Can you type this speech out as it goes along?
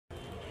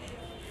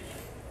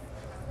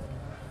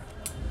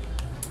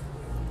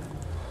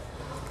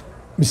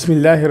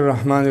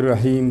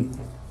Bismillahirrahmanirrahim.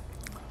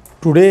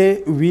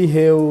 Today we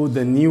have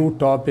the new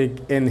topic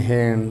in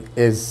hand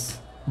is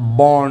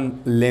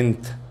bond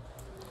length.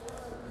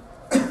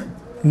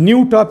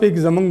 New topic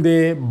is among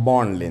the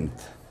bond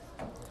length.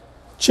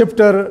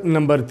 Chapter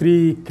number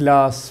 3,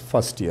 class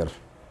first year.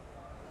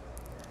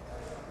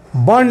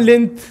 Bond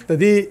length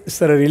tadi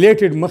sara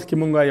related مخکې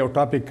مونږه یو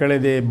topic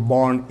کړی دی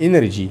bond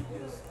energy.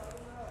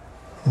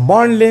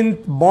 Bond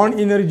length, bond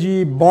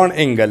energy, bond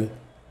angle.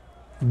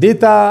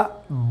 دیتا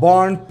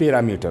bond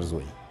parameters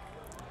وي.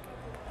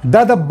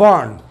 دا د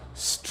bond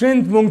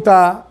strength مونږ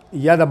ته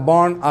یا د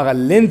bond هغه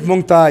length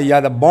مونږ ته یا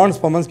د bonds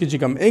په منځ کې چې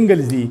کوم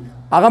angles دي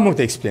هغه مونږ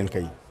ته explain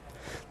کوي.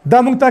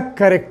 دا مونږ ته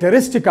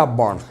characteristic of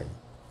bond ښيي.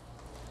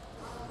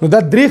 نو دا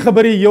درې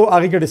خبرې یو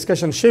هغې کې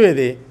ډسکشن شوی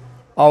دی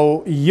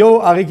او یو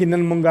هغې کې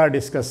نن مونږه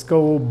ډسکس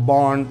کوو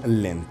bond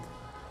length.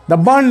 د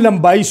bond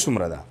لمبایي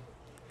څومره ده؟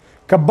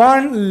 که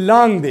bond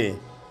long دی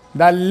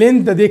دا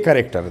length د دې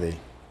کرکټر دی.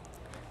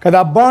 که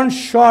دا bond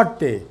short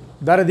دی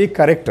دا د دې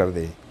کرکټر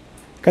دی.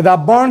 که دا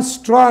bond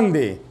strong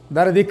دی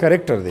دا د دې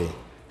کرکټر دی.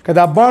 که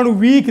دا bond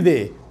weak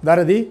دی دا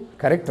د دې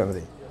کرکټر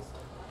دی.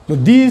 نو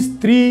these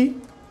three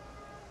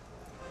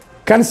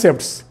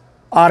concepts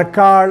are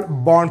called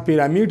bond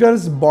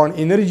parameters, bond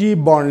energy,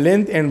 bond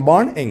length and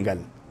bond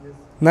angle.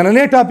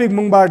 نننی ټاپک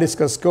مونږ به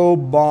ډسکس کوو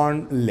bond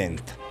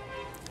length.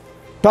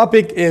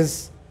 Topic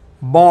is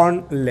bond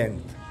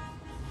length.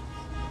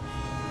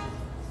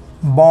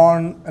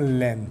 Bond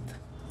length.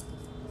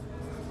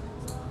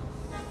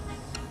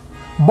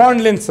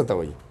 bond length څه ته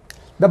وایي؟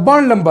 د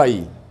bond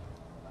لمبایي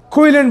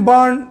covalent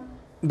bond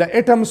د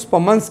atoms په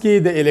منځ کې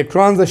د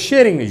electrons د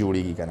sharing نه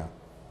جوړیږي کنه.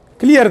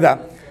 کلیر ده؟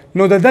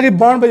 نو د دغه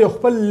bond به یو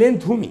خپل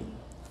length هم وي.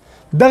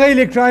 دغه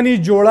الکتروني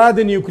جوړه د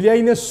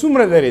نیوکلیای نه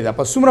څومره لرې ده،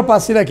 په څومره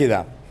فاصله کې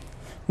ده.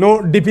 نو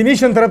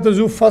definition طرف ته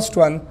ځو. first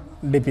one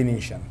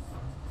definition.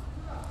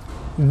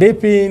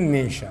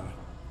 Definition.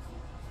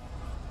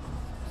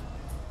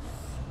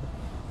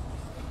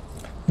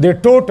 The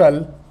total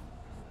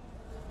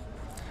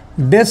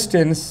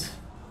distance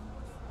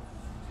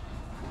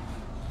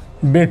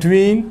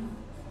between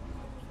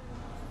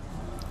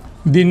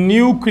the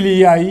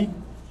nuclei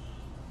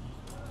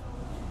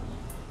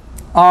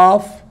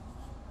of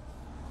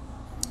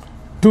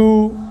two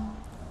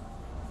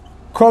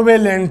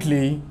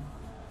covalently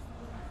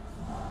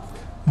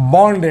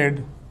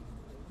bonded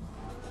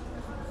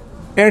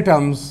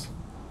atoms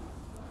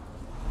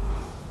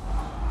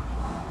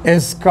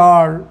is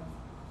called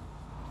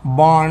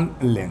bond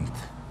length.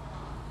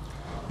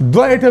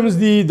 دو atoms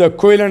دی د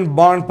covalent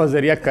bond په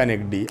ذریعہ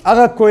connect دی.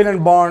 هغه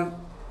covalent bond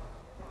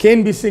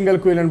can be single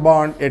covalent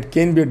bond, it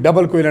can be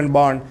double covalent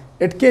bond,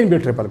 it can be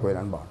triple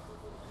covalent bond.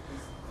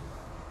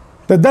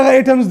 د دغه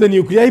atoms د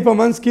نیوکلیای په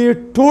منځ کې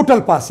ټوټل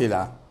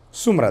فاصله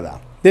څومره ده؟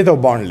 دې ته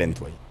bond length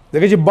وایي.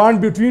 ځکه چې bond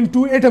between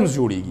two atoms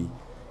جوړیږي.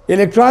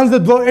 الکترونز د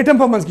دوه اټم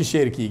په منځ کې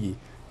شیر کیږي.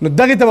 نو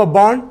دغه ته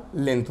bond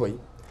length وایي.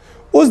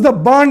 اوس د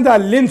bond د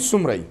length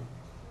څومره وي؟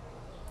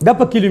 دا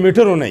په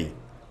کیلومترو نه وي،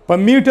 په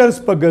میټرز،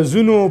 په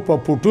غزونو، په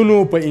فوټونو،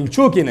 په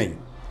انچو کې نه وي.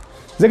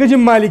 ځکه چې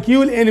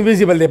مالیکیول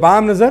انویزیبل دی، په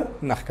عام نظر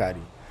نه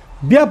ښکاري.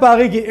 بیا په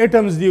هغې کې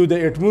اټمز دي او د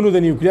اټمونو د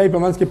نیوکلیای په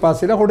منځ کې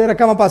فاصله خو ډېره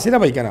کمه فاصله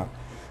وایي که نه.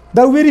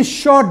 دا ویری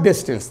شارټ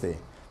ډسټنس دی،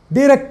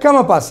 ډېره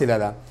کمه فاصله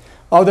ده.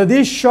 او د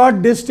دې شارټ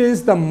ډسټنس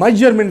د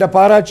میجرمنټ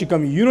لپاره چې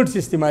کوم یونټس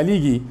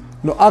استعمالیږي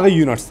نو هغه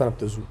یونټس طرف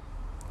ته ځو.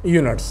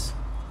 یونټس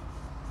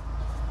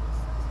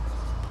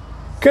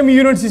کوم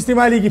یونټس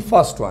استعمالیږي؟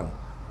 فرست ون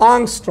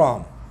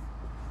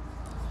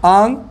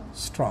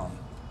آنګسټرام.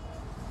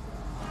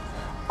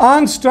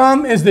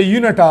 Angstrom is the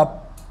unit of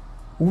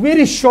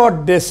very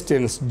short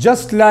distance,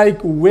 just like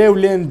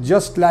wavelength,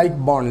 just like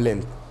bond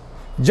length,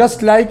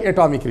 just like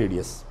atomic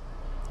radius.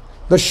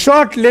 The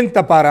short length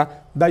apara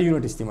the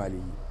unit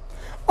istimali.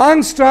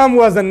 Angstrom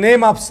was the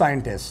name of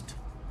scientist.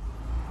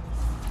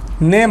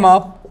 Name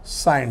of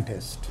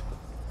scientist.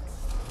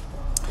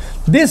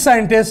 This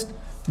scientist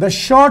the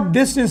short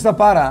distance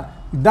apara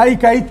dai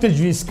kai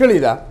tajwiz kړی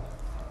دا.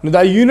 نو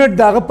دا یونټ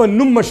د هغه په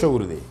نوم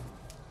مشهور دی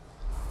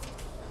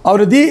او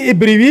د دې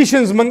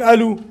ابریویشنز موږ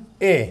الو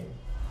ا،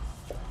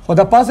 خو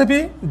د پاسه پې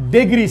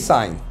ډیګري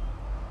ساین.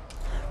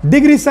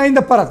 ډیګري ساین د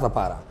فرق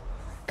لپاره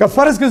که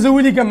فرض که زه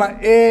ولیکم ا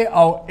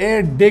او ا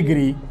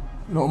ډیګري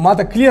نو ما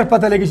ته کلیر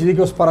پته لګي چې دې کې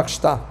اوس فرق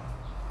شته.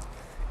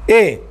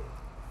 ا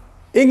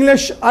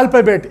انګلیش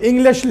الفابet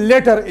انګلیش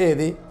لیټر ا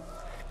دی.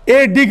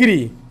 ا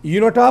ډیګري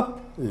یونټ اف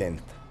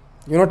لینث.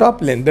 یونټ اف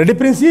لینث د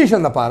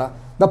ډیفرنسیشن لپاره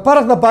د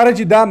فرق لپاره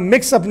چې دا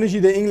مکس اپ نشي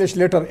د انګلیش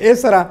لیټر ا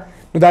سره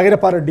نو د هغې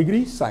لپاره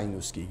ډیګري ساین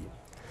یوز کیږي.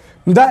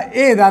 نو دا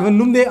ا د هغه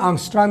نوم دی،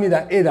 آنګسټرام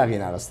دا ا د هغې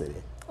نه اخیستی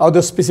دی او د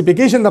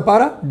سپیسیفیکیشن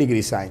لپاره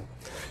ډیګري ساین.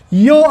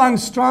 یو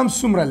آنګسټرام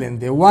څومره لینث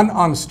دی؟ 1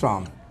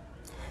 آنګسټرام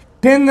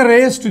 10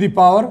 raised to the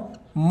power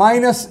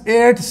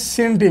 -8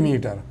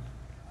 سینټیمیټر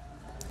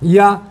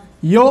یا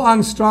یو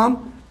آنګسټرام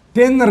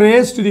 10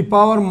 raised to the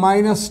power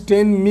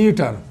 -10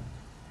 میټر.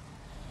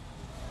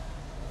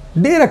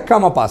 ډېره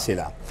کمه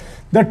فاصله.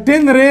 The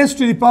 10 raised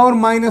to the power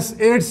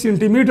 -8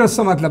 centimeter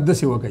څه مطلب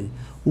داسې وکړئ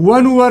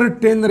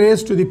 1/10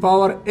 raised to the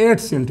power 8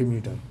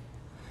 centimeter.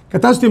 که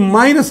تاسو ته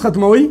ماینس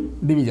ختموي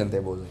ډیویژن ته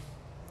بوځئ.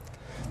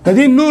 د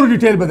دې نور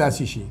ډیټیل به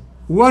داسې شي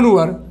 1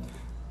 over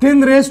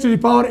 10 raised to the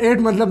power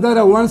 8 مطلب دا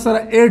ده 1 سره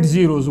 8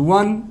 zeros 1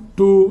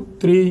 2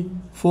 3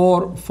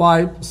 4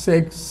 5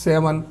 6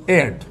 7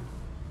 8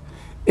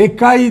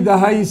 اکائی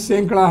دہائی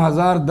سینکڑا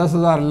ہزار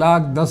 10,000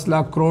 لاکھ 10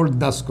 لاکھ کروڑ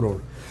 10 کروڑ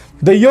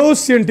د یو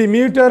سینٹی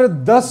میټر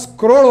 10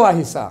 کروڑ وا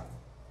حصہ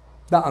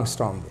دا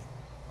انګسټروم دی.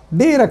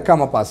 ډیره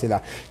کمه فاصله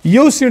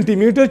یو سینټی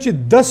میټر چې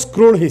 10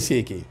 کروڑ حصے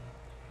کې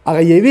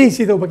هغه یوې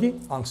حصې ته پکې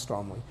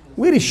انګسټروم وایي.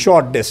 ویری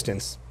شارټ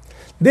ډسټنس.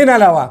 دین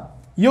علاوه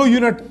یو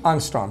یونټ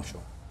انګسټروم شو.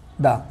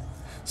 دا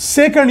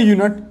سیکنڈ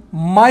یونٹ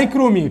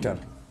micrometer.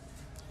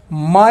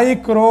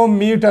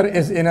 Micrometer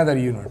is another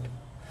unit.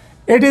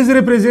 It is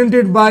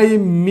represented by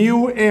mu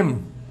m.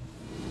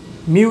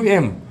 Mu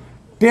m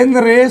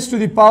 10 raised to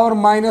the power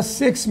minus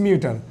 6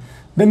 meter.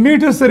 The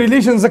meters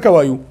relation zaka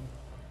vayu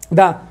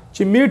da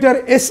چې meter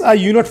is a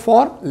unit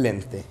for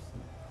length دی.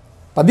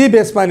 په دې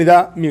بیس باندې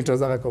دا meter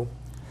زغه کو.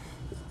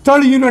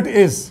 Third unit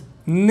is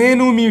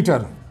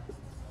nanometer.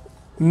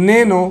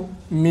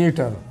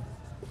 Nanometer.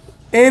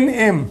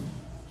 nm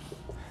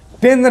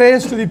 10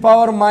 raised to the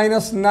power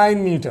minus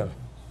 9 meter.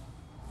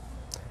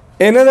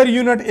 Another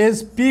unit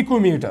is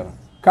picometer.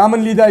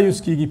 Commonly da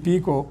use kigi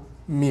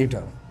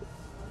picometer.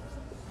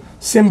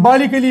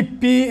 Symbolically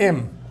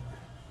pm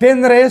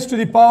 10 raised to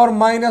the power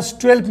minus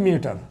 12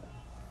 meter.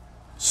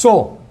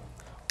 So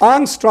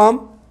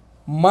angstrom,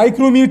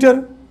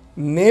 micrometer,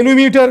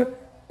 nanometer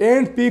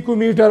and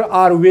picometer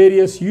are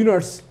various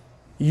units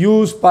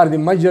used for the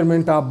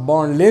measurement of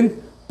bond length,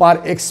 for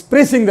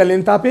expressing the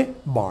length of a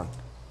bond.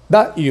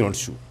 The unit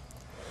shoe.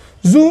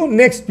 Zo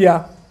next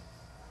bia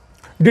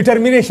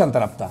determination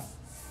taraf ta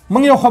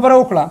mang yo khabara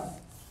okla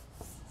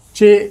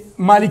che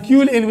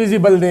molecule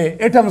invisible de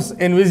atoms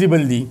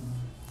invisible di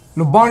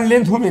no bond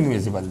length hum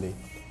invisible di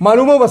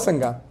malumo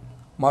basanga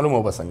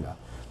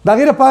da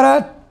غیر para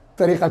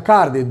طریقہ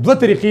کار دی دو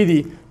طریقې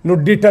دي نو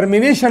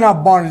determination of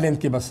bond length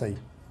کې بسای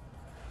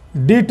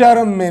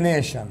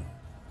determination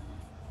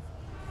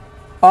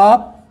of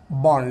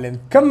bond length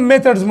کم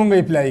methods مونږ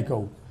اپلای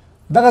کوو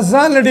دغه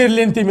ځان لډیر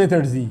لینتي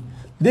methods دي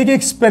دغه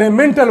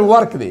experimental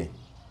work دی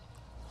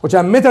او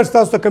چې methods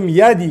تاسو ته کم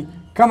یادي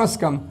کم از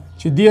کم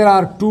چې there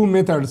are two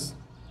methods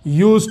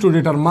used to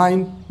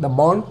determine the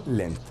bond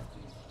length.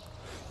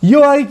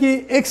 یو آئی کی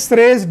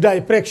X-rays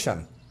diffraction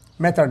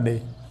method دی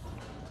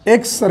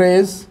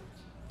X-rays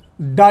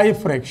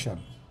diffraction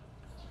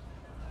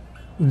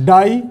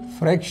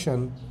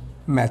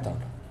method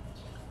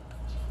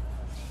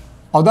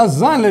او دا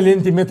ځان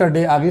لینتي میتھډ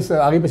دی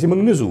هغه پسې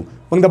موږ نه ځو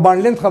موږ د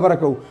باند لینت خبره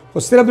کوو خو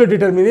صرف د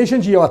ډیټرمینیشن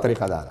چې یو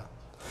طریقه ده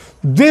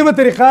دویمه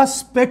طریقه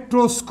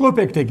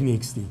سپیکټروسکوپیک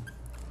ټیکنیکس دي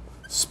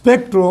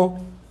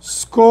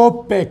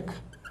سپیکټروسکوپیک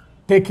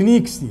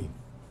ټیکنیکس دي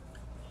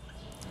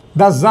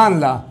دا ځان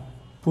لا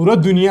پوره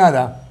دنیا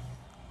ده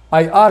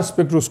آی آر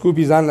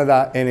سپیکټروسکوپي ځان له ده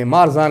ان ام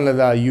آر ځان له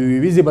ده یو وی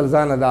ویزیبل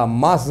ځان له ده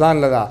ماس ځان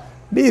له ده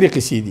ډېرې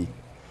قصې دي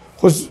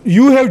خو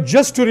you have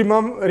just to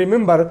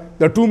remember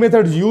the two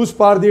methods used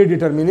for the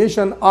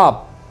determination of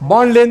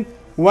bond length.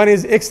 One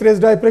is X-rays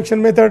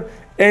diffraction method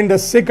and the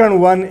second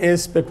one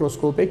is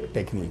spectroscopic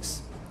techniques.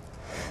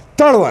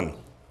 Third one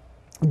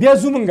بیا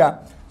زمونږه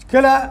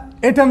کله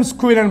atoms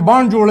covalent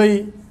bond جوړوي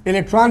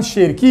electron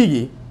share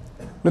کیږي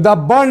نو دا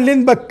bond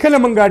length به کله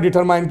مونږه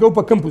determine کوو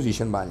په کوم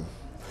position باندې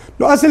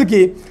نو اصل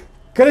کې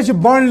کله چې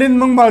bond length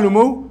مونږ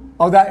معلومو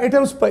او دا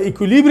atoms په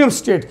equilibrium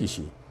state کې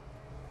شي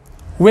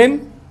when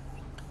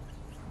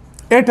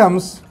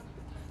atoms,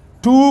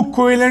 two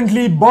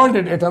covalently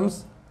bonded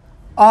atoms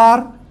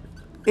are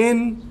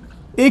in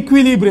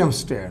equilibrium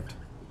state.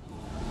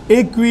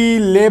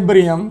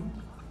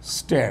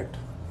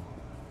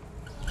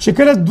 چې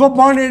کله دو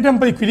bonded atom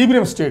په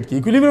equilibrium state کې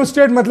equilibrium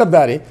state مطلب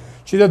دا دی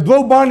چې د دو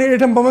bonded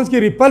atom په منځ کې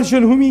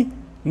repulsion همي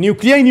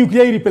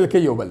نیوکلیای ریپل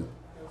کوي یو بل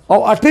او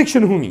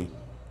attraction همي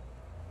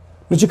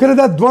نو چې کله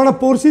دا دواړه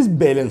forces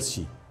balance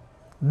شي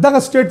دغه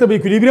state ته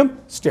equilibrium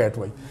state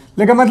وایي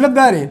لکه مطلب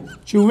دا دی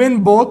چې when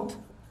both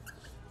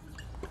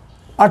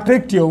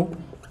attractive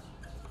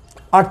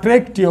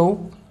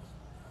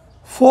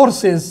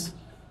forces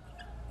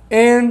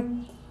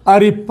and a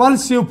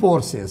repulsive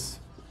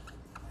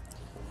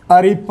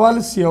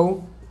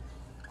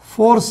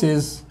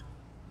forces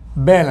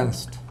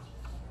balanced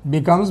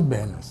becomes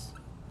balanced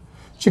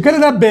چې کله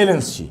دا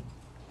بالانس شي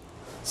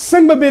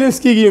څنګه بالانس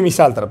کیږي یو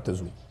مثال طرف ته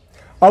ځو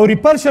او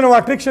repulsion او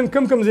attraction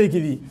کم ځای کې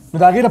دي نو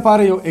دا غیر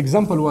لپاره یو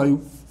example وایو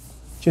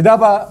چې دا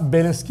به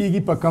بالانس کیږي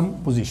په کم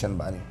پوزیشن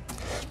باندې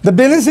د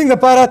بیلنسینګ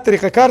لپاره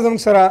طریقه کار زموږ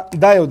سره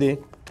دا یو دی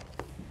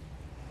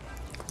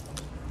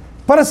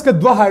فرض که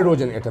دوه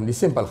هایدروجن اټم دي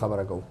سمپل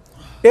خبره کوو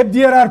if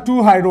there are two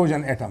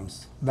hydrogen atoms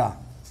دا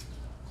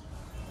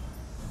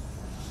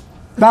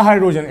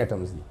هایدروجن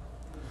atoms دي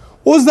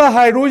اوس دا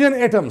هایدروجن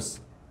atoms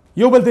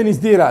یو بل ته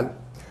نږدې رال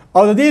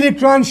او د دې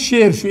الکترون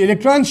شیر شو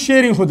الکترون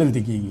شیرینګ خو دلته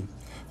کیږي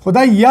خو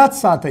دا یاد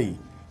ساتئ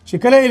چې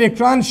کله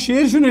الکترون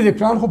شیر شو نو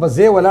الکترون خو به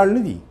ځای ولاړ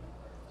نه دي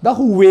دا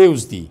خو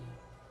ویوز دي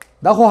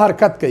دا خو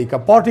حرکت کوي که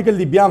پارټیکل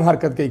دی بیا هم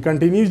حرکت کوي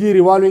کنټینیوسلی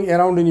ریوالوینګ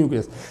اراوند د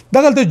نیوکلیس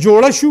دغلته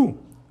جوړه شو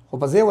خو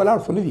په ځای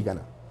ولاړ خو نه دي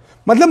کنه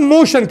مطلب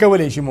موشن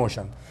کولی شي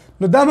موشن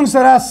نو دا موږ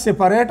سره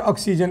سپریټ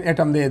اکسیجن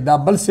اټم دی دا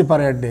بل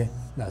سپریټ دی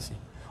داسې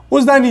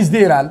اوس دا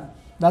نږدې رال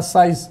دا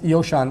سایز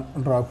یو شان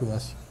ډرا کړو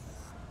داسې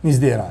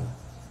نږدې رال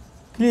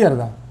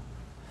کلیر ده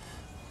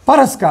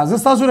فرض کا زه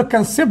ستاسو د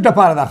کنسپټ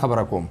دپاره دا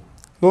خبره کوم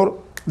نور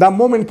دا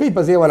مومنټ کوي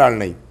په ځای ولاړ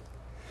نه وي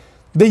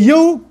د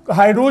یو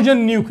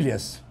هایدروجن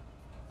نیوکلیس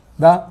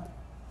دا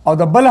او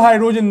د بل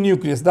هایدروجن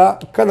نیوکلیس دا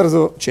کلر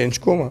زه چینج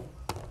کوم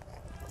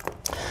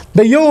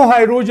د یو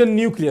هایدروجن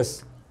نیوکلیس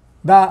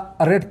دا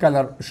ریډ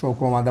کلر شو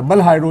کوم د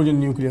بل هایدروجن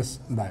نیوکلیس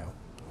دا یو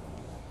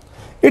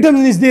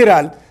اټمز نږدې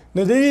رال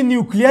نو د دې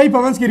نیوکلیای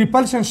په منځ کې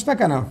ریپلشن شته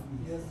که نه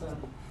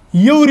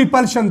یو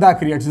ریپلشن دا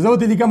کریټ زه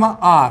ورته لیکم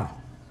آر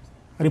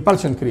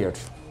ریپلشن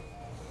کریټ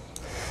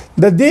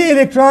د دې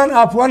الکترون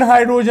اف ون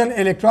هایدروجن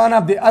الکترون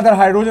اف د ادر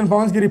هایدروجن په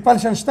منځ کې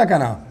ریپلشن شته که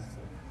نه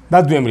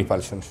دا دویم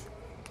ریپلشن شو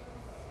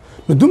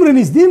نو دومره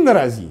نږدې هم نه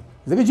راځي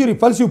ځکه چې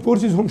ریپلسیو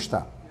فورسز هم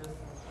شته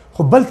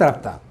خو بل طرف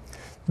ته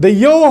د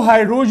یو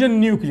هایدروجن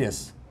نیوکلیس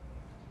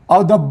او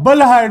د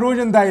بل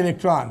هایدروجن دا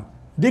الکترون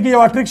دې کې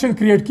یو اټریکشن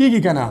کریټ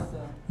کیږي که نه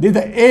دې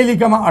ته ا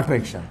لیکم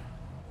اټریکشن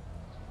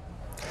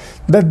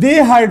د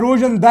دې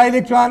هایدروجن دا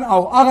الکترون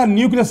او هغه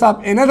نیوکلیس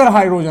اف انادر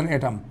هایدروجن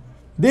اټم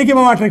دې کې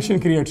به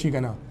اټریکشن کریټ شي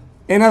که نه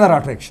another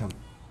attraction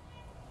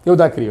یو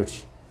دا کریټ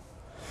شي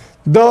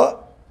د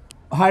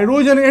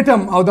هایدروجن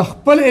اټم او د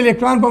خپل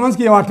الکترون په منځ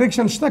کې یو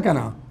اټریکشن شته که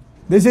نه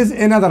this is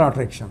another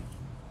attraction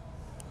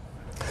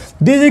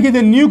دې ځای کې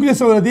د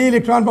نیوکلیس او د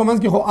الکترون په منځ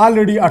کې خو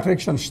already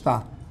اټریکشن شته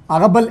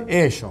هغه بل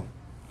A شو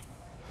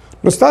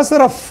نو ستاسو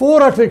سره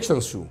 4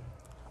 اټریکشن شو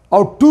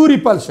او 2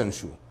 ریپلشن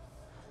شو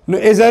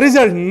نو as a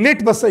result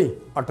net به صحیح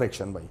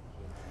اټریکشن وایي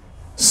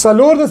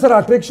سلور د سره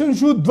اټریکشن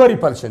شو 2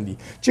 ریپلشن دي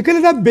چې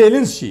کله دا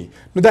بیلنس شي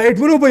نو دا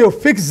اټمونو په یو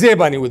فکس ځای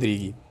باندې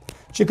ودرېږي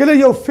چې کله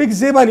یو فکس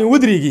ځای باندې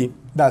ودرېږي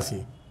داسې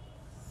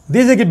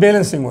دې ځای کې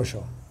بیلنسنګ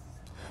وشو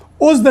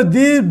اوس د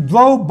دې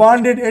دوو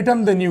بانډډ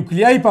اټم د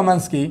نیوکلیای په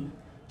منځ کې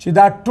چې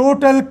دا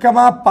ټوټل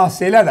کما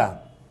فاصله ده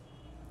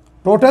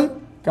ټوټل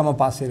کما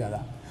فاصله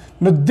ده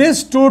نو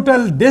this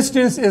total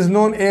distance is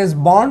known as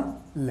bond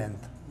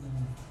length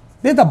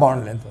دې ته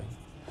bond length وایي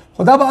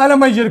خو دا به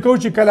هله میجر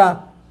کوو چې کله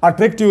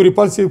attractive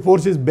repulsive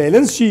forces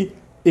balance شي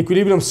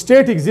equilibrium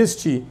state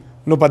exist شي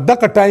نو په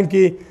دغه ټایم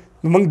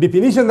کې موږ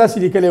ډیفینیشن داسې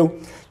لیکلی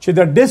چې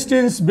the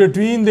distance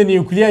between the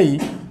nuclei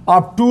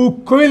of two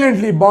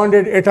covalently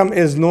bonded atom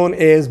is known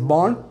as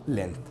bond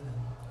length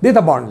دې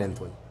ته bond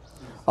length وایي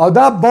او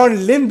دا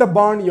bond length د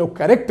bond یو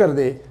کریکټر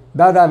دی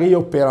دا د هغې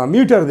یو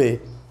پیرامیټر دی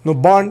نو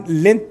bond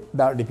length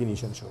دا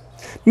ډیفینیشن شو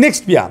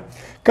نیکسٹ بیا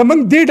که موږ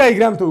دې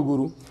ډایګرام ته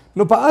وګورو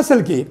نو په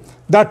اصل کې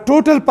دا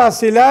ټوټل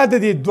فاصله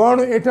د دې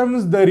دواړو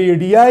اټمز د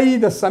ریډیای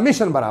د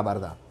سمیشن برابر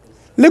ده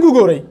لږ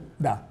وګورئ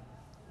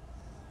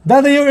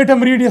دا د یو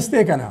اټم ریډیس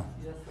دی که نه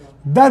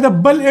دا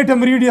د بل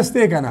اټم ریډیس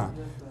دی که نه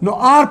نو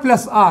آر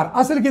پلس آر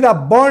اصل کې دا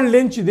بانډ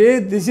لینث چې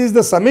دی دس از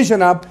د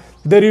سمیشن اف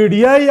د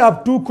ریډیای اف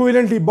ټو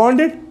کوولنټلی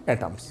بانډډ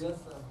اټمز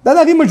دا د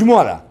هغې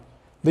مجموعه ده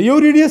د یو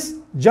ریډیس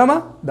جمع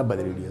د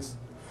بل ریډیس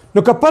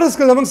نو که فرض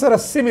کړه زموږ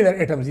سره سیملر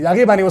اټمز دي د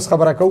هغې باندې اوس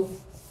خبره کوو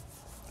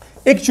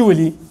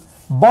ایکچولی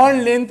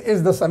bond length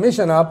is the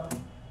summation of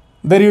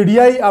the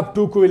radii of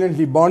two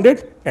covalently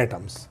bonded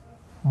atoms.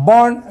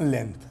 Bond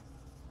length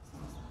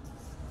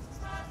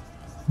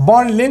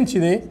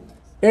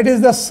it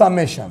is the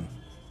summation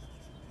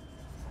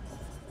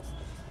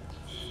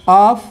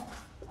of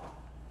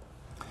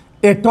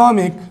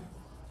atomic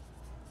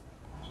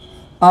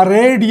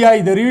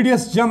radii the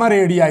radius jama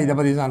radii the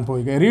badizan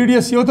poi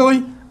radius yo to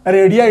hoy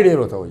radii ډیر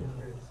ہوتا ہوئی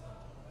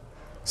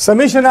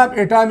summation of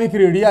atomic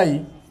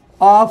radii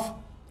of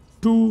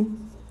two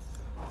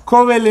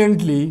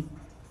covalently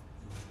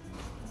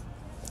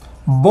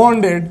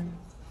bonded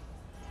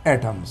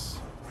atoms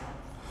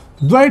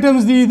دو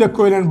atoms دي د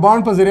covalent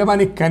bond په ذریعه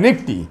باندې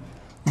کنیکټ دي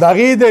د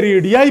هغې د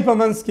ریډیای په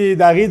منځ کې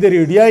د هغې د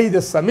ریډیای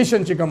د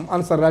سمیشن چې کوم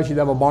انسر راشي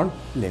دا به بانډ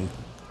لینث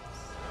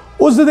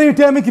اوس زه د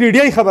اټامیک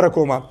ریډیای خبره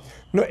کوم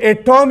نو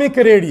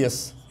اټامیک ریډیس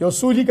یو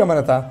څو لیکم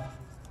راته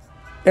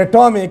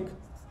اټامیک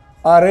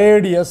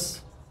ریډیس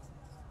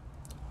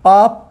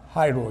اف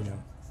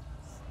هایدروجن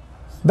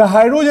د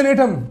هایدروجن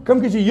اټم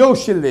کوم کې چې یو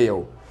شل دی یو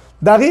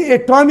د هغې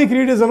اټامیک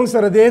ریډیس زموږ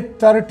سره دی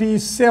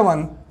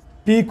 37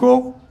 پیکو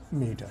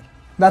میټر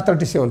دا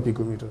 37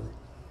 پیکو میټر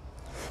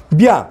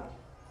دی بیا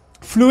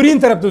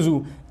فلورین طرف ته ځو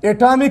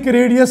اټامیک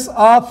ریډیس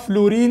اف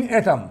فلورین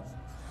اټم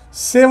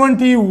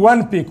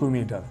 71 پیکو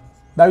میټر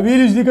دا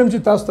ویلو چې کوم چې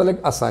تاسو ته لږ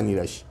اساني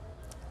راشي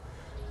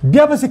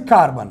بیا پسې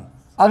کاربن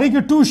هغې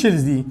کې 2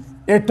 شلز دي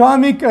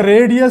اټامیک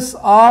ریډیس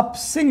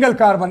اف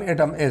سنگل کاربن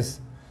اټم از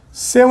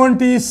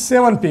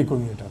 77 پیکو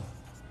میټر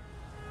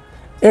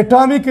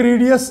atomic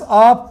radius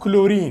of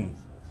chlorine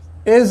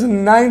is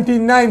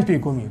 99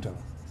 picometer.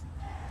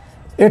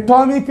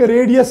 Atomic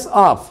radius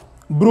of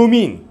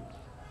bromine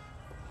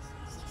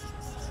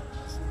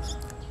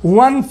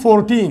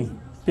 114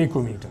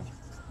 picometer.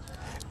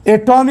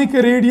 Atomic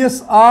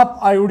radius of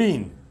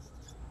iodine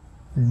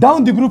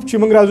down the group چې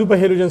موږ راځو په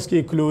هیلوجنس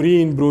کې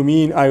کلورین،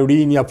 برومین،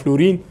 ایودین یا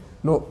فلورین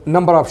نو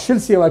نمبر اف شل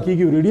سیوا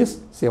کیږي ریډیس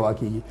سیوا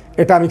کیږي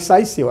اټامیک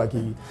سایز سیوا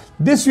کیږي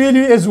دس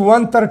ویلیو از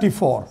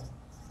 134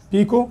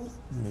 پیکو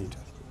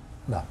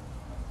میټر دا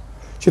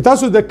چې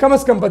تاسو د کم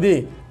از کم په دې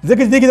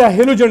ځکه چې دا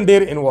هیلوجن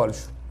ډیر انوالو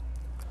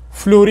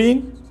شو فلورین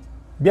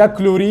بیا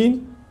کلورین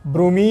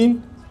برومین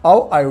او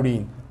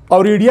آیوډین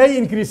او ریډیای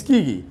انکریز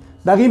کیږي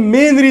دا غي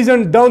مین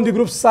ریزن ډاون دی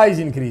ګروپ سایز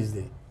انکریز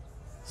دی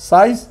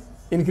سایز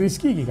انکریز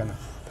کیږي کنه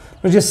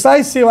نو چې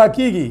سایز سیوا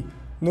کیږي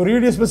نو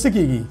ریډیس بس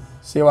کیږي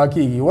سیوا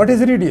کیږي واٹ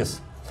از ریډیس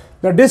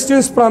the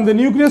distance from the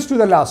nucleus to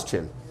the last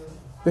shell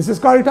this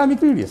is called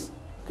atomic radius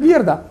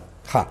clear دا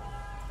ها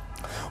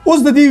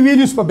اوس د دې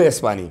ویلیوز په بیس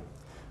باندې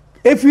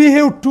if we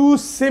have two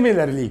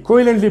similarly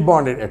covalently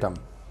bonded atom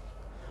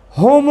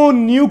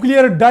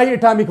homonuclear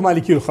diatomic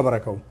molecule خبره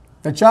کوو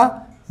د چا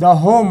د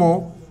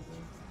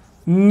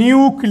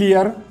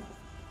homonuclear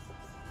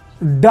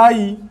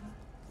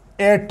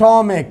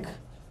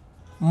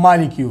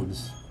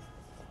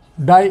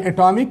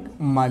diatomic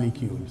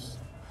molecules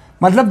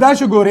मतलब دا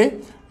شو ګوره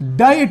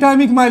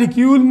diatomic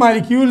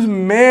molecules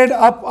made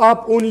up of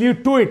only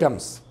two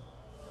atoms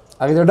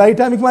اگر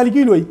diatomic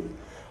molecule وای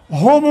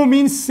homo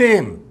means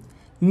same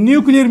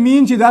nuclear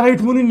means چې دا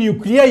اټمونو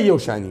نیوکلیای یو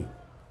شانی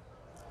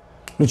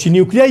نو چې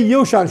نیوکلیای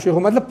یو شان شي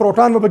مطلب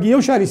پروټون په یو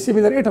شان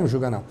سیملر اټم شو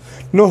کنه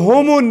نو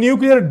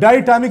homonuclear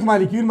diatomic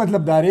molecule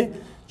مطلب دا ری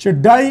چې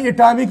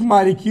diatomic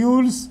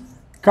molecules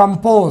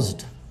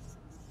composed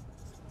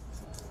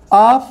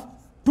of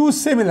two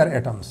similar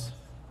atoms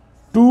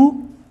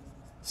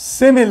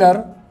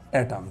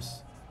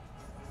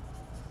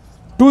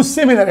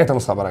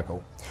خبره کوو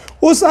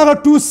اوس هغه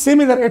two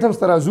similar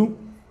atoms ترازو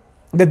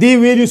د دې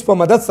ویلیوز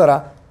په مدد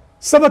سره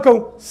سبقو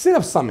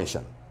صرف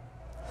سمیشن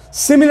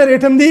similar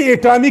atom دی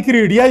atomic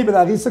radii به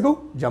داغي سکو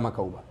جمع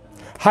کوو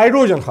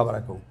هایدروجن خبره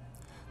کوو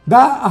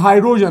دا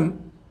هایدروجن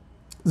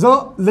زه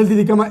دلته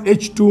لیکم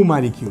H2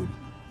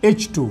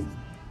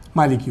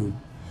 molecule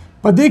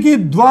په دې کې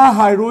دوا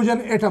هایدروجن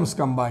اټمز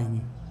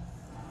کمباین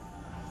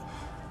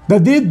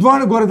د دې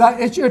دوه ګور دا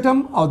H اټم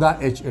او دا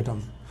H اټم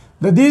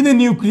د دې د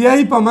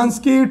نیوکلیای په منځ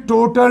کې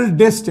ټوټل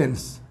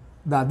ډیسټنس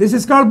دا this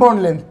is called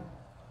bond length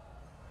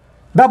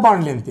دا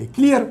bond length دی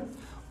کلیر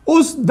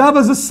اوس دا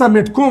به زه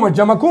سمیټ کوم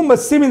جمع کوم به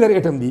سیملر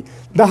اټم دی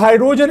د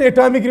هایدروجن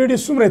اټامیک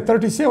ریډیس څومره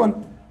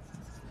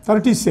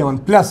 37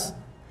 پلس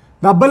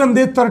دا بلم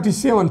دی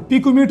 37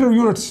 پیکومیټر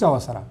یونټ شاو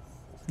سره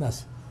داس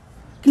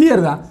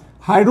کلیر دا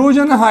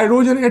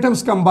هایدروجن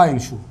اټمز کمباین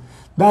شو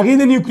دا غي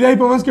د نیوکلیای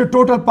په منځ کې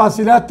ټوټل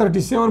فاصله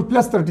 37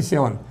 پلس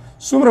 37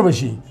 څومره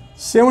بشي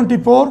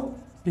 74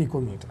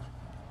 پیکومیټر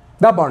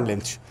دا بانډ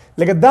لینث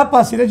لکه دا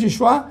فاصله چې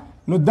شو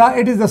نو دا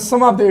it is the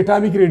sum of the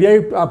atomic radii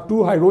of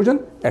two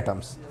hydrogen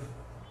atoms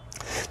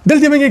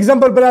دلته موږ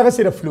एग्जांपल بلاغه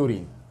صرف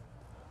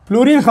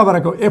فلورین خبره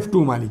کو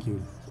F2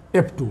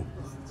 molecule F2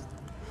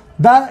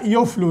 دا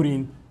یو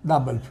فلورین دا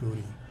بل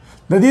فلورین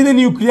د دې د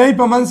نیوکلیای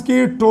په منځ کې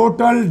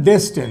ټوټل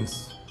ډیسټنس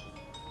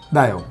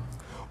دا یو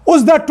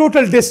اوس دا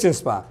ټوټل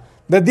ډیسټنس په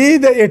د دې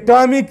د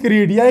اټامیک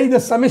ریډیای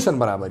د سمیشن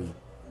برابرۍ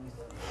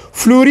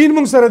فلورین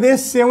موږ سره دی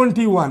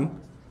 71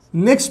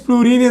 نیکسٹ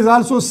فلورین از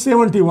آلسو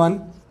 71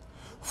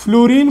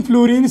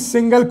 فلورین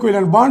سنگل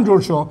کوولنٹ بانډ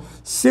جوړ شو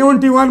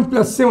 71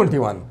 پلس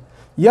 71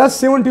 یا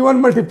 71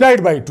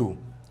 ملټیپلایډ بای 2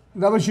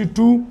 دا بشي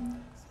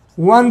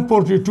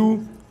 142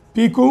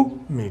 پیکو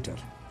میټر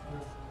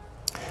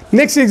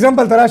نیکسٹ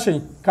ایگزامپل تراشي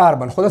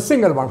کاربن خو د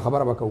سنگل بانډ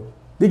خبره وکړو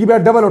دغه بیا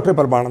ډبل او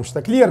ټریپل بانډ هم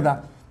شته کلیر ده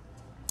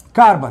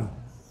کاربن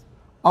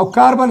او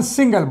کاربن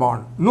سنگل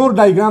بانډ نور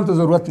ډایګرام ته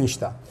ضرورت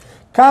نشته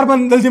کاربن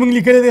دلته موږ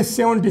لیکل دي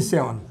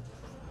 77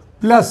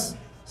 پلس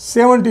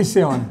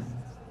 77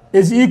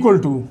 is equal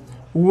to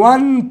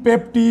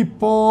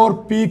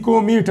 154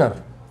 پیکومیټر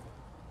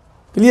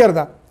کلیر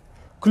ده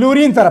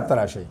کلورین طرف ته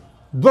راشي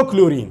دو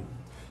کلورین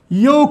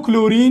یو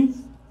کلورین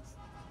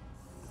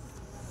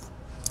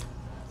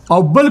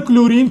او بل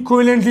کلورین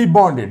کوولنټلی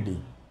بانډډ دي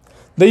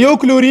د یو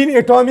کلورین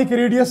اټامیک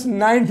ریډیس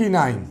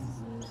 99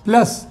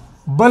 پلس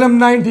بلم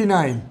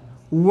 99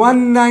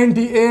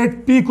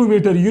 198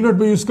 پیکومیټر یونټ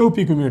به یوز کوو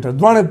پیکومیټر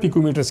دواړه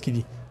پیکومیټرز کې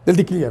دي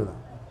دلته کلیر ده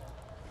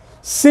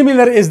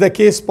similar is the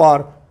case for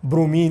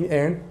bromine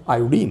and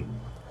iodine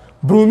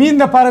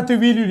bromine د لپاره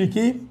ته ویلیو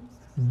لیکي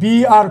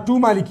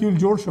Br2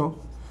 molecule جوړ شو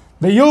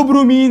د یو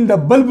برومین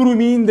د بل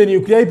برومین د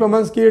نیوکلیای په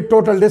منځ کې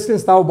ټوټل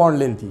ډیسټنس تاو بانډ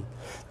لینث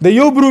د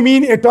یو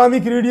برومین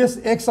اټامیک ریډیس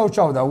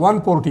 114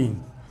 114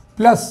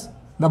 پلس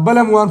د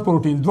بلم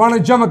 114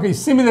 دواړه جمع کوي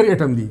سیملر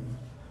اټم دي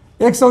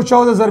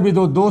 114 ضرب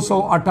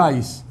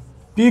 228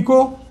 پیکو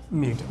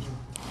میټر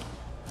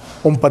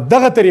هم په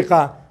دغه طریقه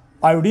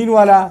آیوډین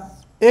والا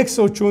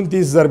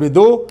 134 ضرب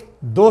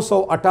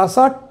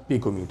 268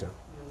 پیکو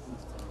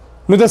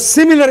میټر نو د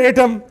سیملر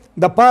اټم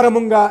د پاره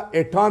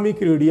مونږه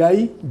اټامیک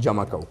ریډیای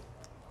جمع کوو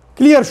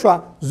کلیر شو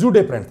زو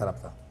ډیفرنٹ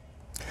طرف ته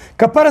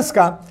کپرس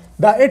کا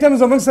دا اټم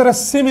زمونږ سره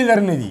سیملر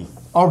نه دي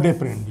او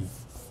ډیفرنٹ دي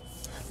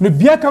نو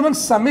بیا کوم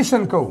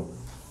سمیشن کو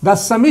دا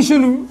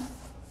سمیشن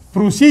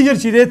پروسیجر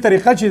چې دی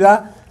طریقه چې دا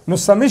نو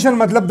سمیشن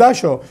مطلب دا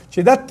شو چې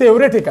دا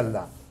تیوریټیکل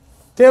دا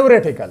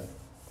تیوریټیکل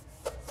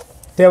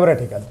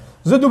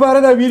زه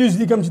دوباره دا ویلیوز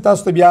لیکم چې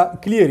تاسو ته بیا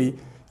کلیری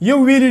یو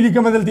ویلیو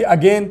لیکم دلته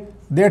again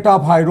that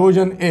of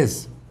hydrogen is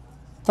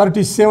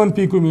 37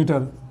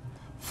 picometer,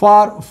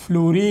 for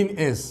fluorine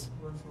is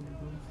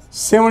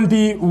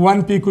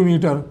 71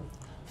 picometer,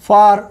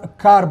 for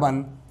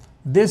carbon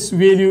this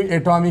value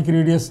atomic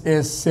radius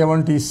is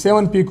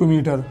 77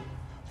 picometer,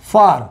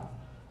 for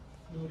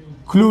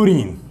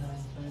chlorine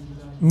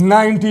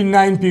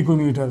 99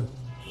 picometer,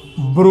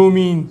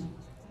 bromine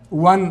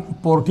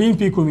 114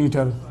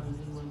 picometer,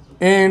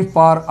 and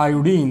for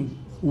iodine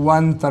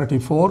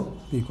 134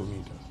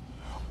 picometer.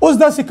 اوس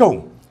دا څه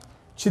کوو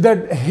چې د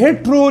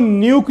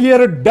heteronuclear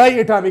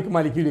diatomic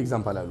molecule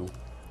example الو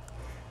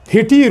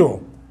hetero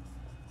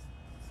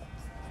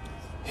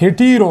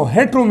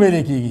مې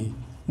لیکيږي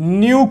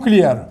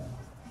nuclear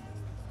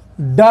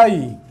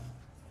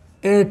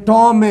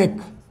diatomic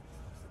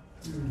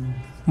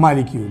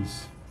molecules.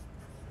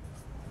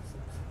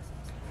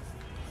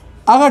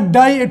 هغه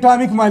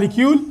diatomic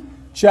molecule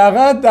چې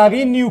هغه د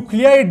هغې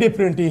نیوکلیای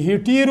ډیفرنټ دي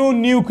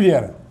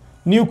heteronuclear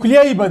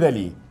نیوکلیای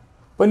بدلی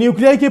په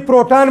نیوکلیای کې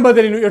پروټان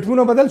بدلی نو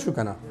اټمونه بدل شو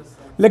کنه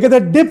لکه د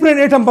ډیفرنٹ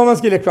اټم په منځ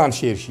کې الکترون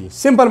شیر شي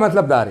سمپل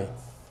مطلب دا دی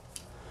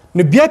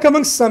نو بیا که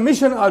موږ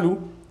سمیشن الو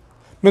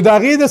نو د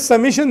هغې د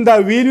سمیشن دا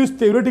ویلیوز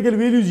تیوریټیکل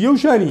ویلیوز یو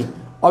شاني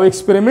او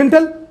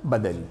ایکسپریمنټل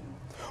بدلی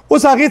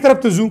اوس هغې طرف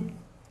ته ځو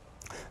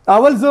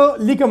اول زه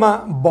لیکمه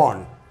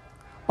بانډ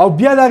او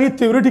بیا د هغې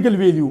تیوریټیکل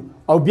ویلیو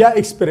او بیا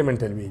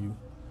ایکسپریمنټل ویلیو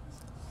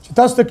چې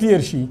تاسو ته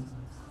کلیر شي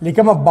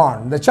لیکمه بانډ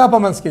د چا په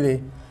منځ کې دی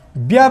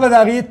بیا به د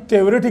هغې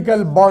تیوریټیکل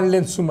بانډ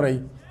لینث څومره وي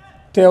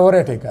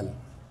تیوریټیکل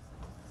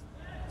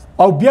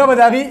او بیا به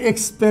د هغې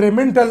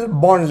ایکسپریمنټل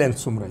بانډ لینث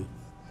څومره وي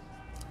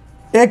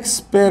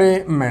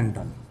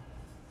ایکسپریمنټل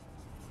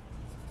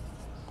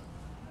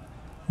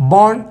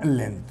بانډ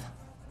لینث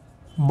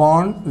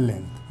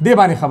دې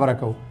باندې خبره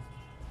کوو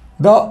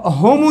د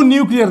هومو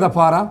نیوکلیر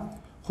دپاره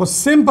خو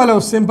سمپل او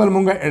سمپل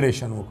مونږه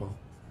ایډیشن وکړو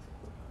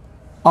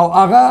او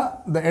هغه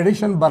د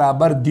ایډیشن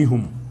برابر دی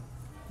هم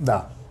دا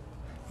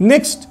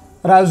نیکسٹ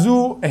راځو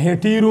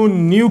هیټیرو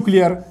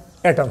نیوکلیر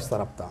ایټمز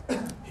طرف ته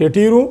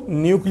هیټیرو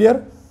نیوکلیر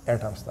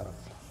ایټمز طرف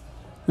ته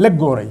لږ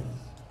ګورئ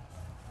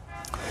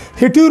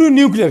هیټیرو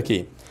نیوکلیر کې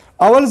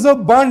اول زه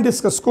بانډ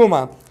ډسکس کوم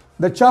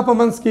د چا په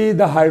منځ کې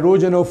د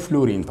هایډروجن او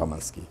فلورین په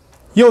منځ کې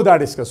یو دا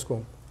ډسکس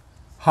کوم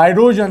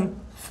هایډروجن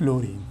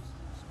فلورین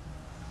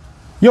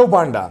یو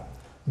بانډه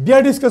بیا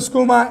ډسکس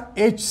کوم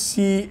ایچ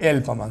سی ایل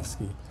په منځ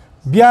کې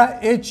بیا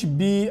ایچ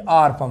بی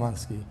آر په منځ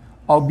کې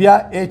او بیا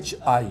ایچ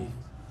آی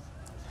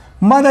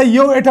ما دا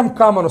یو ایټم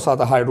کامن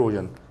وساته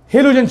هایډروجن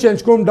هیلوجن چینج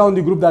کوم ډاون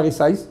دی ګروپ د هغې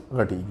سایز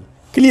غټېږي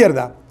کلیر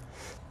ده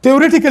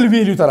تیوریټیکل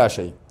ویلیو ته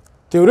راشئ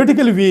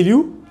تیوریټیکل ویلیو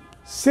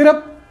صرف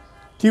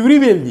تیوري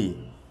ویل دي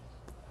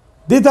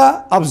دې ته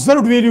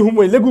ابزرved ویلیو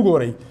هم وایي لږ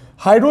وګورئ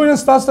هایډروجن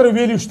ستاسو سره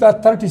ویلیو شته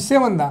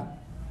 37 ده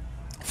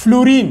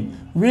فلورین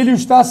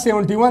ویلیو شته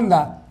 71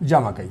 ده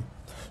جمع کوي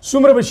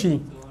څومره به شي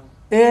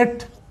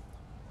 8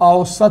 او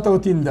 7 او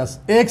 3 10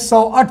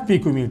 108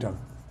 پیکومیټر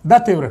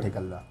دا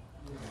تیوریټیکل ده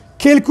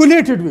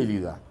کیلکولیټډ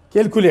ویلیو ده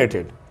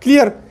کیلکولیټډ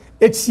کلیر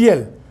ایچ سی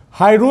ایل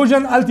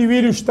هایډروجن التی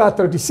ویلیو شته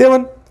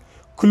 37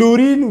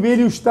 کلورین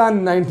ویلیو شته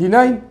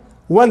 99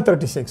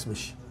 136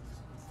 بشي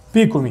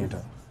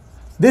پیکومیټر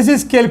this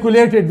is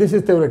calculated this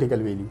is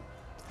theoretical value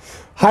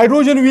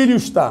hydrogen value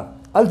شته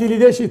التی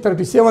لیدی شي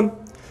 37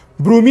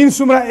 برومین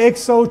څومره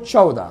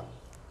 114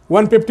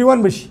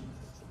 151 بشي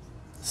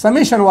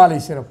سمیشن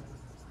والی صرف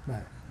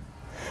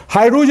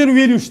هایډروجن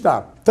ویلیو شته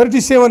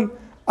 37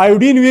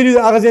 ایوډین ویلیو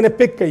هغه ځای نه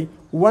پک کوي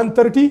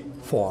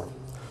 134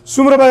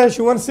 څومره به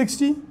شي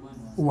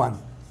 161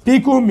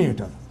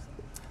 پیکومیټر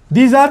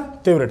these are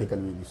theoretical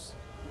values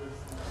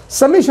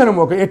سمیشن هم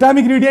وکړئ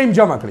اټامیک ریډیا هم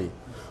جمع کړئ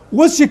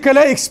اوس چې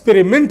کله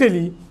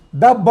ایکسپریمنټلی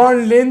دا بانډ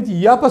لینث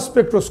یا په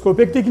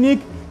سپیکټروسکوپیک ټیکنیک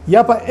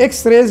یا په ایکس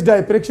ریز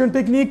ډایپریکشن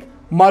ټیکنیک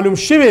معلوم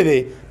شوی دی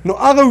نو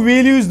هغه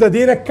ویلیوز د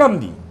دې نه کم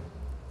دي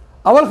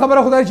اول خبره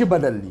خدای چې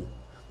بدل دي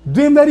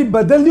دویم داری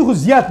بدل دي خو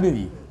زیات نه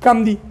دي کم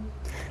دي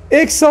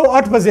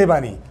 108 په ځای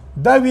باندې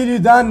دا ویلیو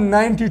دا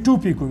 92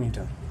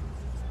 پیکومیټر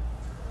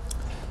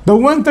د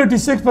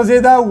 136 په ځای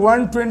دا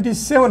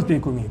 127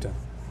 پیکومیټر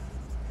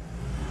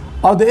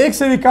او د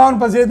 151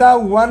 په ځای دا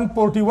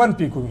 141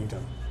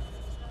 پیکومیټر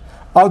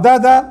او دا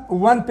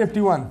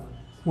 151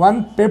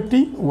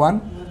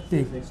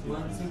 پیک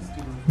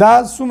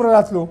دا څومره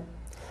راتلو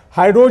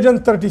هایډروجن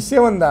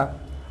 37 دا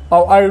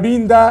او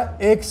ایوډین دا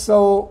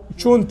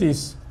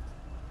 134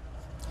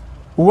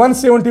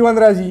 171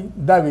 راځي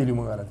دا ویلیو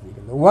موږ غلط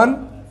لیکل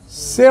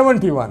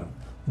 171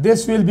 this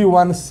will be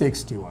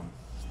 161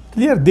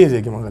 کلیر دې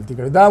ځای کې موږ غلطي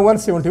کړې دا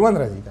 171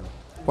 راځي کنه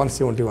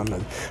 171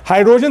 راځي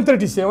هایډروجن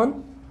 37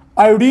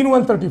 ایوډین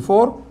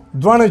 134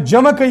 دوانه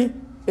جمع کوي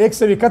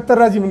 171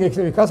 راځي موږ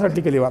 161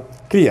 لیکلې وه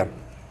کلیر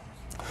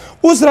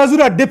اوس راځو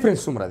را ډیفرنس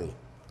څومره دی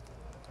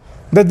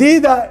د دې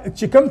دا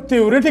چې کوم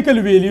تیوریټیکل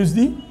ویلیوز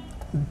دي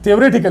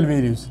تیوریټیکل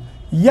ویلیوز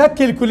یا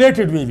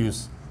کیلکولیټډ ویلیوز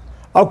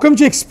او کوم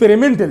چې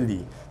ایکسپریمنټل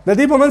دي د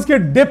دې په منځ کې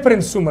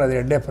ډیفرنس څومره دی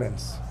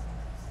ډیفرنس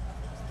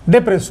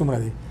څومره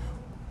دی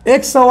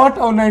 108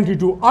 او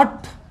 92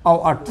 8 او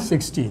 8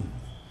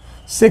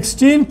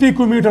 16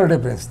 پیکومیټر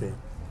ډیفرنس دی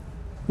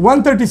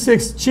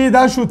 136 6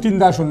 دا شو 3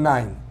 دا شو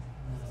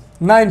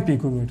 9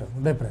 پیکومیټر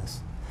ډیفرنس.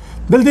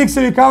 دلته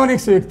 151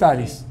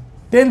 141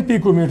 10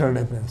 پیکومیټر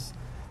ډیفرنس.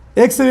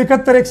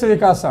 171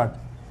 161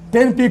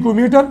 10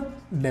 پیکومیټر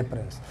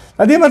ډیفرنس.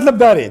 د دې مطلب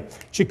دا دی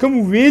چې کوم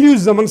ویلیوز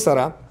زمونږ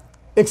سره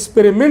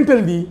ایکسپریمنټل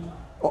دي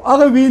او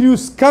هغه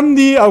ویلیوز کم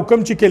دي او کم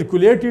چې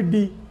کیلکولیټډ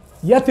دي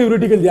یا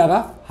تھیوریټیکل دی هغه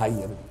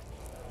هایر دي.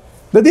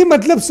 د دې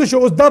مطلب څه شو؟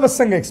 اوس دا به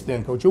څنګه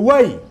ایکسپلین کوو چې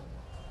وایي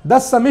دا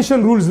سمیشن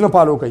رولز نه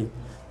فالو کوي.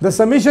 د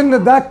سمیشن نه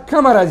دا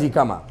کمه راځي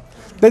کمه.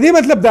 د دې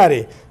مطلب دا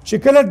دی چې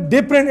کله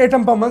ډیفرنٹ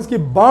ایټم په منځ کې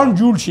بانډ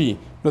جوړ شي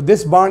نو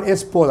دس بانډ از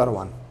پولر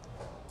ون.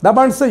 دا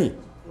بانډ صحیح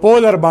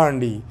پولر بانډ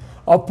دی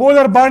او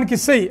پولر بانډ کې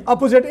صحیح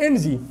اپوزیټ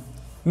اینډز دي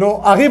نو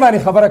هغې باندې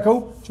خبره کوو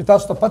چې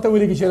تاسو ته پته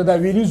ولګي چې دا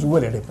ویلیوز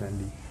ولې ډیفرنٹ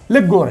دي.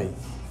 لږ ګورئ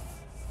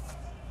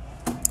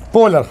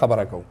پولر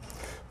خبره کوو.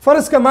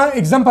 فرض که ما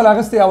اگزامپل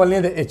اخیستی اولنی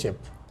د ایچ اف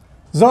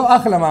زه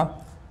اخلم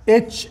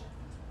ایچ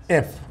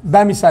اف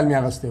دا مثال می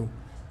اخیستی و.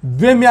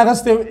 دویم می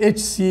اخیستی و ایچ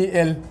سی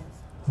ال،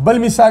 بل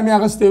مثال می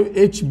اخیستی و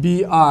ایچ بی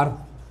آر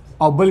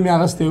او بل می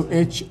اخیستی و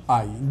ایچ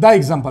آی. دا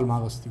اگزامپل ما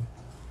اخیستی و.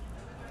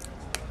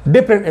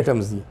 ډیفرنٹ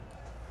ایټمز دي.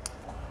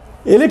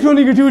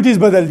 الکترونیګیټیویټیز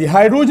بدل دي.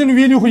 هایدروجن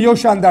ویلیو خو یو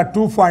شان دا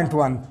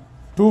 2.1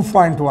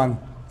 2.1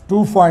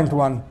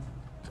 2.1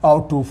 او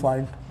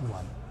 2.1.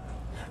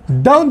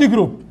 ډاون دی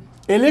ګروپ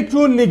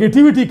الکترون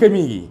نیگیټیویټي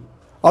کمیږي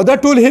او دا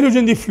ټول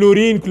هیلوجن دي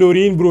فلورین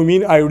کلورین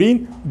برومین آیوډین.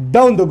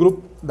 ډاون د ګروپ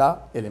دا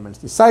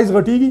ایلیمنټس دي. سایز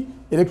غټیږي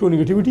الکترون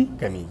نیگیټیویټي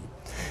کمیږي.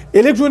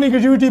 الکترون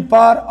نیگیټیویټي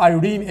پر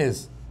آیوډین از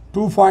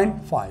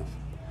 2.5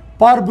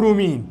 پر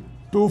برومین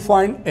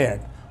 2.8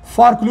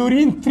 فار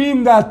کلورین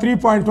 3 دا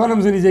 3.1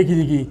 هم ځینې ځای کې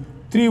لیکي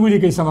 3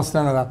 ولیکئ سمسته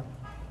نه ده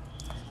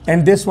and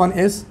this one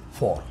is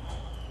 4.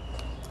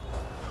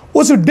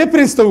 اوس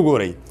ډیفرنس ته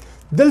وګورئ.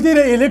 دلته د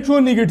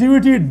الکترون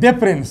نیگیټیویټي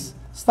ډیفرنس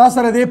ستا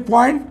سره دی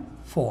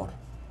 0.4.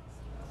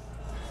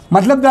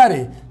 مطلب دا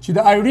دی چې د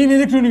آیوډین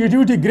الکترون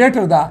نیگیټیویټي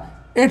ګریټر ده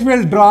it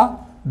will draw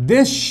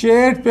this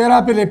shared pair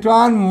of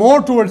electron more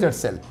towards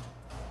itself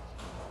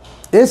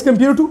as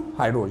compared to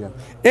hydrogen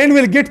and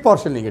will get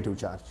partial negative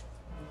charge.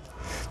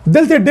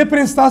 دلته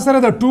ډیفرنس تاسو سره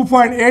د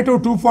 2.8 او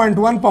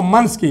 2.1 په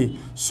منځ کې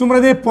څومره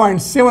دی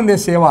 0.7 دی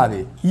سیوا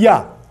دی. یا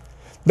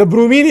د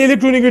برومین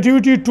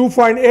الکترونیګیټیویټي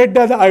 2.8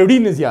 ده د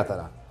آیوډین نه زیاته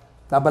ده.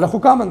 دا بله خو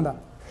کامن ده.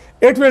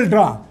 it will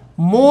draw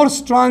more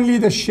strongly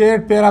the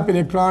shared pair of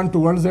electron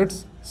towards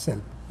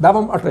itself. دا به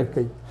هم اټریکټ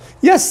کوي.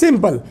 یا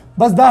سمپل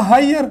بس دا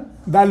هایر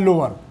دا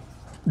لوور.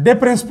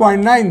 ډیفرنس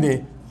 0.9 دی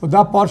خو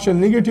دا پارشل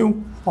نیگیټیو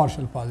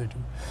پارشل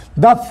پازیټیو.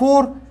 دا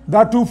 4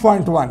 دا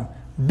 2.1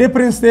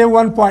 ډیفرنس دی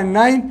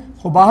 1.9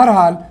 خو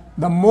بهرحال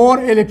the more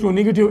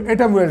electronegative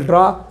atom will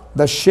draw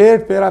the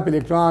shared pair of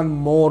electron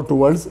more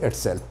towards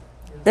itself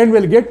and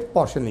will get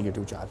partial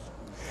negative charge.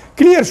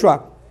 clear شو؟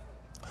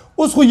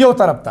 اوس خو یو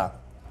طرف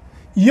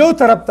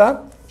ته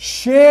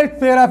shared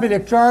pair of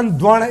electron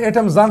دواړه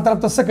اټم ځان طرف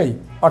ته څه کوي؟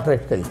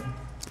 اټریکټ کوي.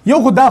 یو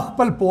خو دا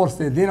خپل پورس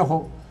دی دی نه خو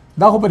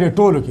دا خو په دې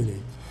ټولو کې دی.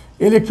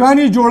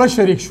 الکتروني جوړه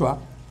شریک شوه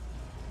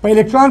په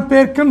الکترون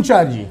پیر کم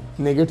چارجي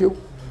نیگیټیو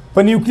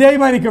په نیوکلیای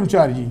باندې کم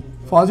چارجي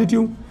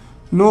پازیټیو.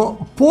 نو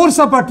force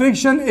of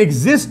attraction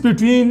exists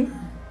between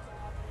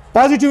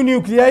positive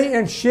nuclei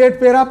and shared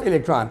pair of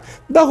electron.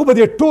 دا خو په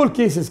دې ټول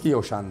کیسز کې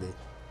یو شان دی.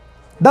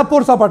 دا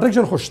force of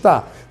attraction خو شته.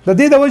 د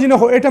دې د وجې نه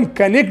خو اټم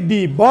کنیکټ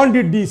دی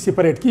بانډډ دی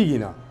سپریټ کیږي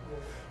نه.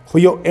 خو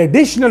یو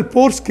اډیشنل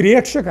فورس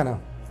کریټ شو که نه.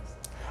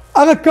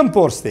 هغه کم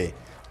فورس دی؟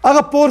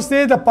 هغه فورس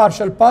دی د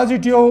پارشل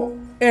پازیټیو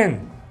اینډ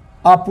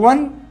اف ون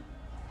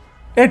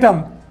اټم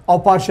او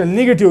پارشل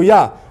نیگیټیو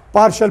یا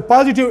partial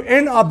positive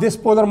end of this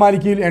polar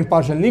molecule and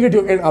partial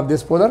negative end of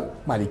this polar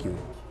molecule.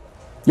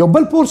 یو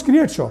بل فورس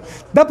کریټ شو.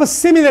 دا په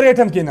سیمیلر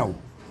اټم کې نه و.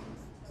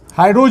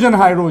 هایدروجن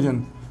هایدروجن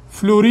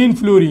فلورین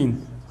فلورین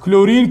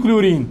کلورین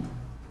کلورین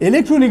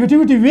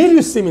الکترونیګیټیویټي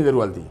ویلیوز سیمیلر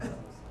ول دي.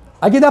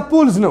 اګه دا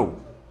پولز نه و.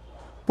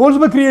 پولز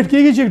به کریټ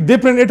کیږي چې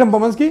ډیفرنٹ اټم په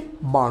منځ کې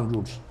بانډ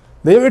جوړ شي.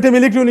 د یو اټم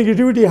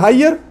الکترونیګیټیویټي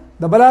هایر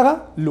د بل هغه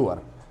لوور.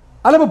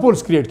 هله به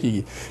پولز کریټ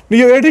کیږي. نو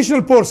یو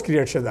اډیشنل فورس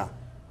کریټ شوه.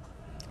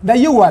 دا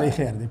یو والی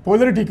خیر دی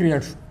پولریټي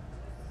کریټ شو.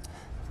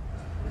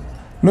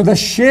 نو د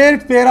شیرډ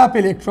پیر اف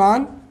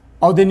الکترون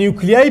او د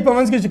نیوکلیای په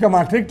منځ کې چې کوم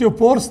اټریکټیو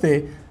فورس دی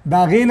د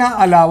هغې نه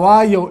علاوه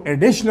یو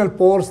اډیشنل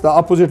فورس د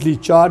اپوزیټلی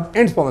چارج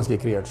اینډ په منځ کې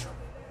کریټ شو.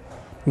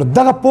 نو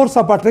دغه فورس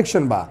اف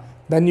اټریکشن به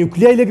د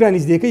نیوکلیای لږ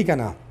رانږدې کوي که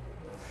نه.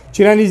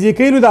 چې رانږدې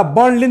کوي نو دا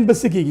بانډ لینث به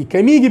څه کېږي؟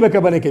 کمیږي به که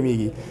به نه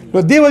کمیږي.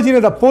 نو دې وجې نه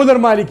د پولر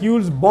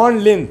مالیکیولز بانډ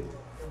لینث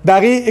د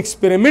هغې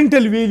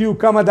ایکسپریمنټل ویلیو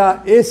کمه ده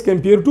ایز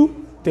کمپیر ټو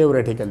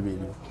تیوریټیکل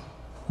ویلیو.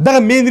 دغه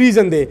مین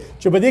ریزن دی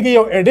چې په دې کې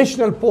یو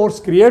اډیشنل فورس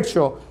کریټ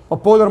شو په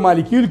پولر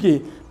مالیکیول کې.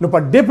 نو په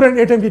ډیفرنٹ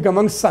اټم کې که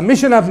موږ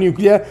سمیشن اف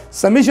نیوکلیر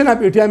سمیشن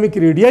اف اټامیک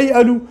ریډیای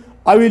الو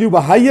او ویلیو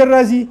به هایر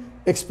راځي.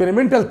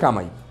 ایکسپریمنټل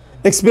کمای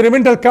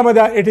ایکسپریمنټل کمه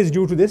ده اټ از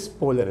ډیو ټو دس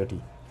پولریټي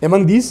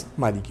امنګ دیز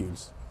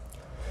مالیکیولز.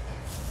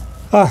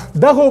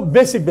 دا خو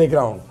بیسک بیک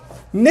ګراوند.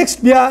 نیکسټ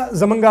بیا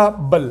زمونږ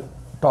بل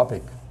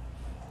ټاپک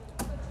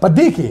په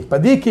دې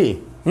کې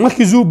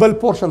مخکې ځو بل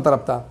پورشن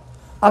طرف ته.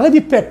 هغه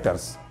دي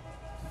فیکټرز.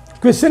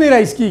 کوېسچن یې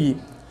رایز کېږي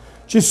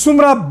چې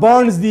څومره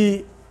bonds دي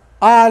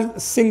all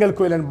single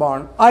covalent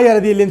bond آیا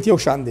د لینث یو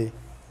شان دی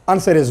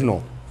answer is no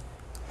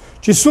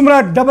چې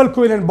څومره double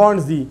covalent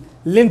bonds دي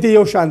لینث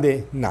یو شان دی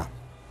نه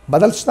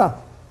بدل شته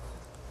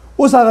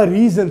اوس هغه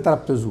ریزن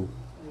طرف ته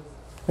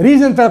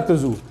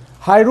ځو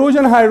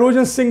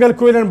hydrogen single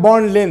covalent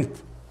bond length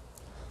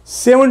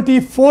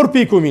 74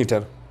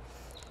 picometer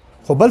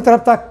خو بل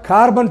طرف ته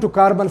carbon to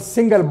carbon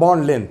single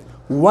bond length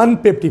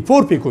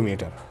 154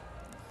 picometer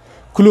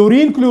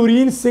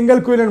chlorine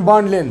single covalent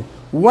bond length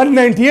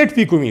 198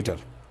 picometer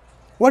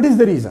what is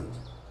the reason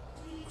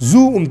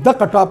زو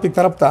دغه ټاپک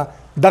طرف ته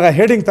دغه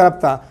هیډینګ طرف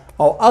ته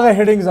او هغه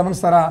هیډینګ زموږ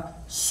سره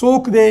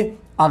څوک دی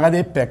هغه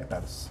دی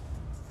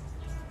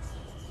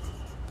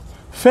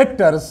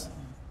factors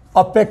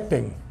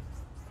affecting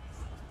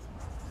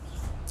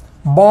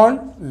bond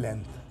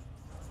length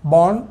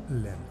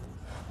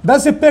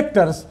داسې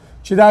factors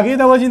چې د هغې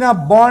د وجې نه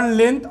bond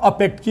length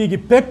affect کېږي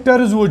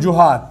factors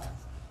وجوهات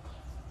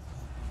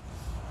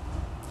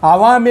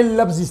عوامل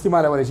لفظ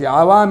استعمالولی شي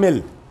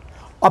عوامل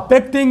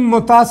affecting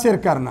متاثر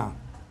کرنا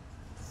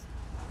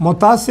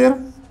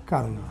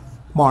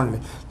bond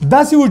length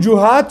داسې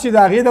وجوهات چې د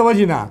هغې د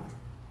وجې نه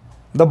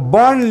د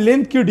bond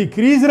length کې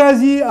decrease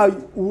راځي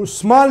او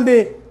small دی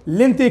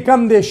length یې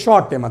کم دی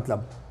short دی مطلب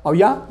او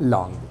یا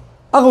long دی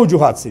هغه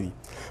وجوهات څه دي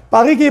په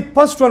هغې کې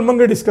first one موږ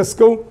ډسکس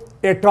کوو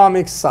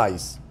atomic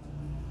size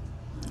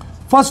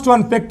first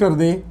one factor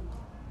دی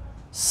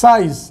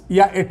size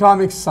یا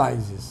atomic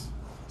sizes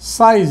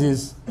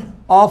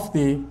of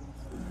the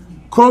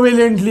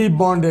covalently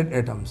bonded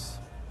atoms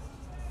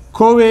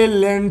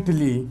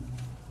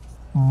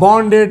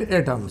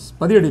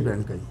په دې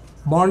ډیپینډ کوي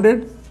bonded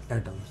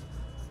atoms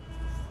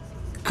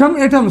کم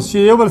atoms چې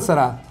یو بل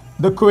سره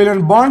د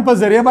covalent bond په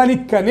ذریعه باندې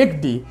کنیکټ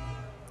دي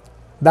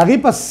د هغې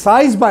په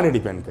سایز باندې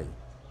ډیپینډ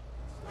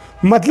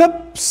کوي مطلب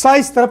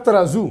سایز طرف ته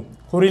راځو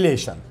خو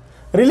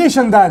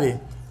ریلیشن دا دی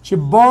چې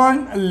bond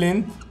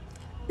length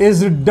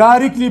is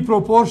directly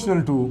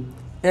proportional to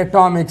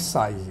atomic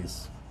sizes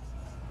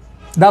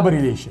دا به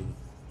ریلیشن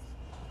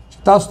چې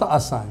تاسو ته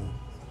آساني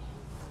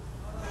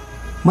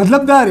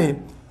مطلب دا دی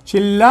چې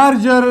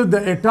larger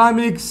the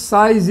atomic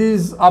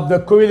sizes of the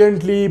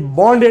covalently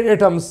bonded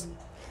atoms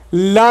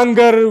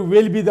longer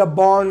will be the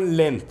bond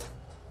length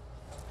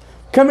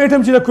کم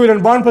اټم چې د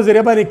کوولنټ بانډ په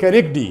ذریعه باندې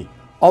کنیکټ دي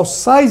او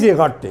سایز یې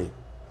غټ دی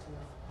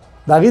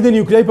د هغې د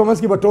نیوکلیای په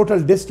منځ کې به ټوټل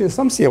ډسټنس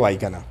هم سیوای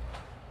که نه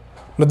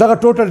نو دغه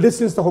ټوټل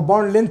ډسټنس ته خو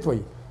بانډ لینث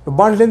وایي نو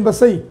بانډ لینث به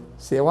صحیح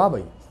سیوا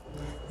وایي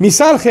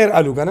مثال خیر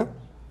الو که نه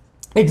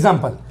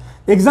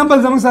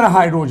اگزامپل زموږ سره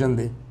هایډروجن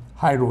دی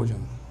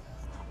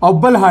او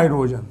بل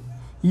هایډروجن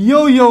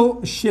یو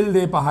شل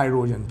دی په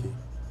هایډروجن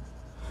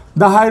کې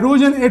د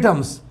هایډروجن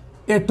ایټمز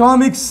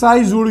اټامیک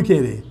سایز وړوکی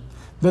دی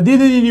د دې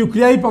د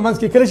نیوکلیای په منځ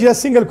کې کله چې دا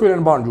سنګل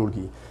کوولنټ بانډ جوړ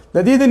کړي د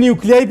دې د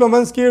نیوکلیای په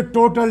منځ کې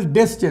ټوټل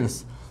ډسټنس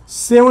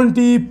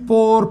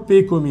 74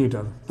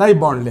 پیکومیټر دا یې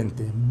بانډ لینث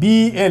دی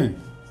BL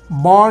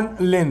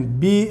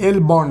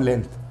بانډ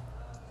لینث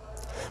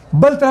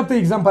بل طرف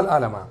ته اگزامپل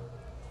علامه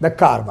د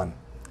کاربن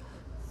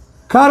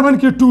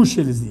کې 2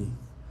 شیلز دي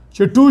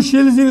چې 2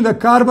 شیلز دي نو د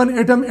کاربن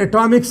اټم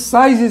اټامیک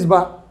سایزز به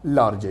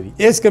لارجر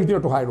دي ایز کمپیر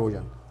ټو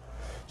هایډروجن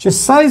چې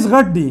سایز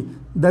غټ دي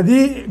د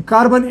دې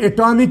کاربن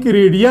اټامیک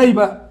ریډیای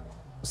به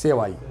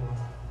سیوای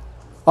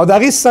او دا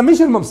غي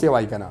سمیشن مم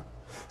سیوای کنه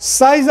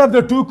size of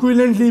the two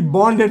covalently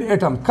bonded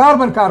atom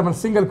carbon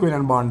single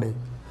covalent bond دی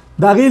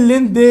دا غي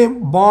length دی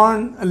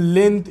bond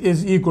length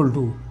is equal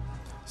to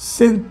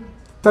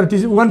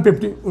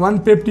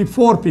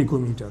 154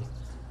 picometer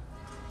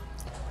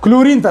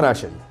chlorine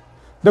تراشل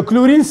د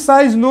chlorine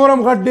size نورم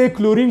غټ دی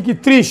chlorine کی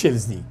 3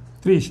 shells دی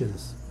 3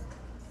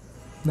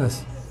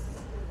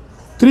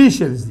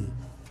 shells دی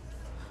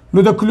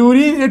نو د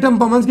chlorine atom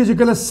په منځ کې چې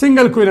کله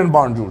single covalent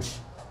bond جوړ شي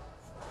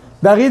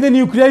دا غي د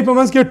نیوکلیای په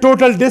منځ کې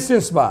ټوټل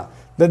ډسټنس با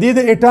د دې د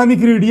اټامیک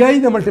ریډیای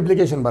د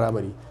ملټیپلیکیشن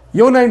برابرۍ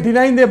یو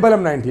 99 دی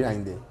بلم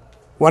 99 دی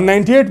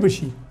 198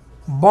 بشي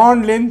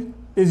بانډ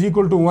لینث از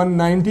ایکوال ټو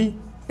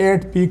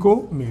 198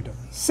 پیکومیټر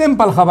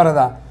سمپل خبره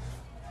ده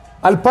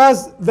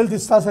الفاظ دلته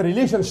تاسو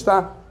ریلیشن شته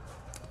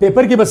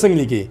پیپر کې بسنګ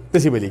لیکي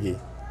دسی به لیکي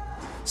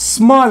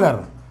smaller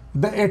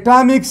the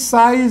atomic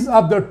size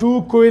of the two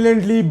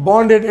covalently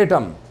bonded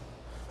atom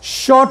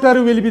shorter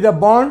will be the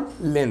bond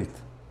length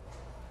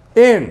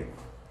and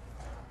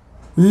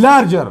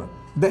larger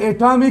the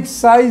atomic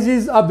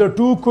sizes of the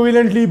two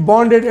covalently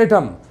bonded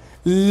atom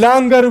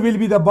longer will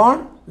be the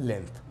bond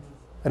length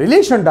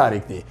relation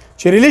direct دی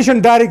چې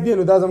relation direct دی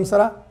نو دا زم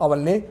سره اول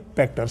نه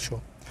فیکٹر شو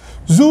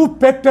زو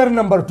فیکٹر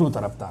نمبر 2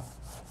 طرف ته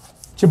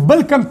چې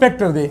بل کم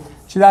فیکٹر دی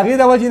چې دا غي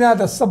د وجې نه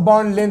د سب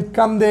بانډ لینث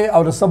کم دی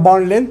او د سب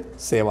بانډ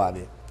لینث سیوا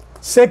دی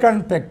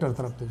سیکنډ فیکٹر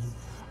طرف ته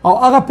او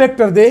هغه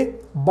فیکٹر دی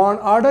بانډ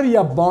آرډر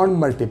یا بانډ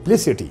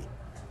ملټیپلیسټي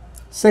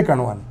سیکنډ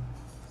ون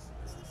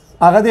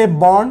هغه دی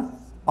بانډ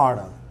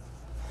آرډر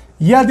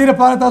یا دې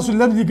لپاره تاسو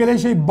لفظ لیکلی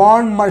شئ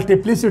بانډ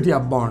ملټیپلیسټي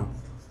اف بانډ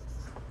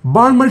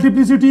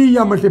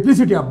یا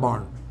ملټیپلیسټي اف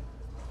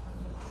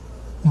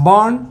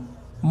بانډ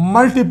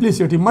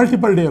ملټیپلیسټي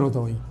ملټیپل ډیر ہوتا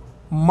وایي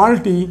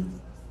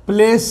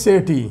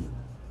ملټیپلیسټي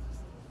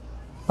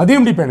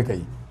ادیم ډیپند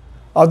کوي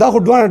او دا خو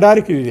دوه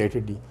ډایرکټلی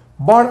ریلیټډ دي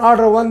بانډ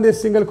آرډر 1 دی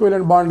سنگل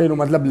کویلنٹ بانډ دی نو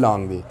مطلب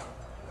لانګ دی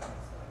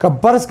که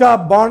فرض کا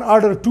بانډ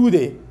آرډر 2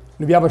 دی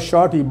نو بیا به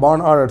شارټ وي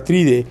بانډ آرډر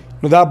 3 دی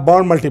نو دا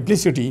بانډ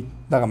ملټیپلیسټي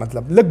دغه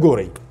مطلب لږ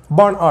ګورئ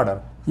بانډ آرډر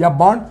یا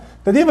بانډ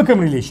د دې به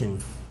کوم ریلیشن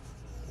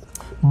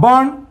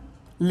بانډ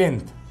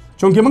لینث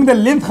چونکې موږ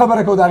د لینث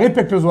خبره کوو د هغې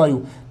فیکټرز وایو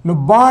نو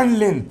بانډ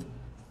لینث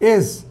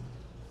از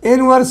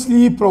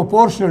انورسلی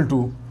پروپورشنل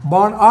ټو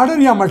بانډ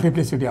آرډر یا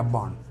ملټیپلیسټي اف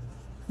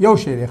بانډ یو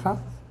شی دی ښه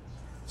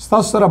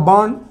ستاسو سره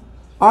بانډ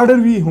آرډر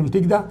وي هم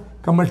ټیک ده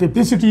که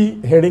ملټیپلیسټي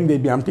هیډینګ دی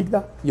بیا هم ټیک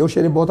ده یو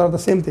شی دی بوت آر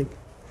د سیم تھنګ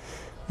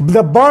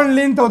د بانډ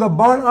لینث او د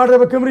بانډ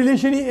آرډر به کوم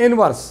ریلیشن وي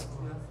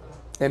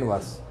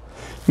انورس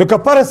نو که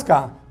فرض کا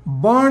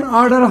بانډ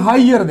آرډر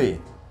هایر دی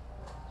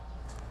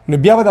نو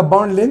بیا به د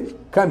بانډ لینث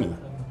کمی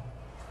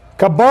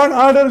که بانډ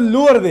آرډر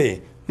لوور دی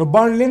نو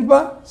بانډ لینث به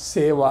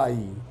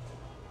سیوایي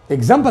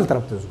اگزامپل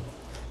طرف ته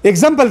ځو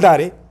اگزامپل دا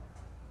دی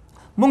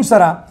موږ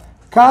سره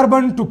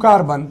کاربن ټو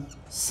کاربن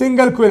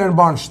سنگل کویلنٹ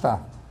بانډ شته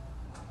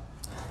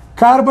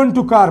کاربن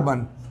ټو کاربن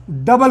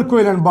ډبل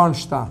کویلنٹ بانډ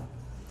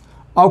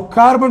شته او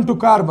کاربن ټو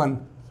کاربن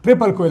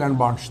ټریپل کویلنٹ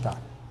بانډ شته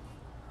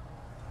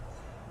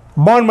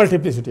بانډ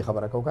ملټیپلیسټي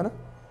خبره کوو که نه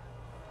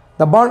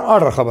د بانډ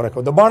آرډر خبره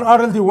کوو د بانډ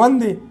آرډر دی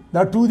 1 دی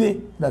دا 2 دی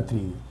دا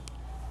 3 دی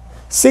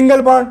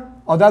سنگل بانډ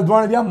او دا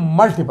دواړه بیا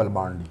ملټیپل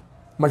بانډ دي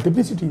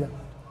ملټیپلیسټي ده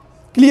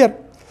کلیئر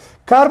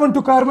کاربن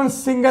ټو کاربن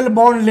سنگل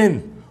بانډ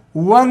لینث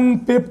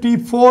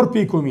 154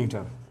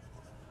 پیکومیټر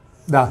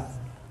دا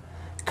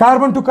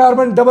کاربن ټو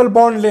کاربن ډبل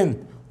بانډ لینث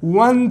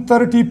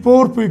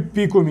 134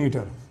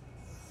 پیکومیټر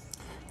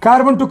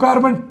کاربن ټو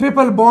کاربن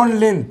ټریپل بانډ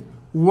لینث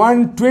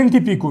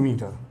 120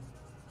 پیکومیټر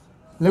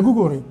لګو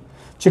ګورئ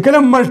چې کله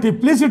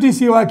ملټیپلیسټي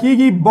سیوا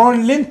کیږي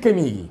بانډ لینث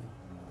کمیږي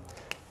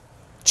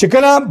چې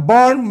کله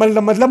بانډ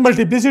مطلب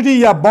ملټیپلیسټي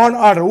یا بانډ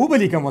آرډر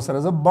وبلی کوم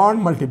سره زه بانډ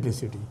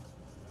ملټیپلیسټي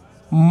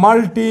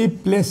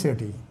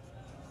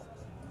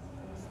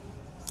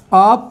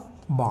اف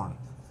بانډ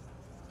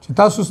چې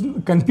تاسو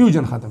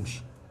کنفیوژن ختم شي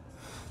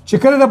چې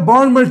کله د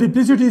بانډ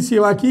ملټیپلیسټي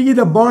سیوا کیږي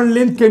د بانډ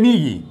لینث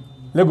کمیږي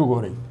لګو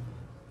ګورئ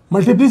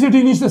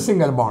ملټیپلیسټي نشته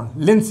سنگل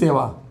بانډ لینث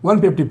سیوا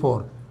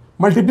 154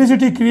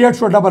 ملټیپلیسټي کریټ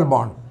شو ډبل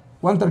بانډ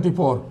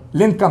 134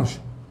 لینث کم شو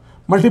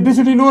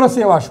ملټیپلیسټي نور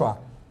سیوا شو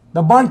د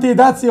بانډ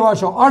تعداد سیوا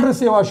شو آرډر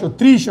سیوا شو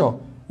 3 شو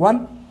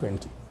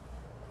 120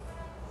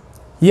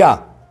 یا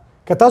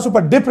که تاسو په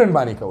ډیفرنٹ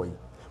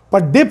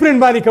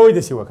باندې کوئ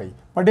د سیوا کوي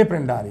په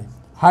ډیفرنٹ داري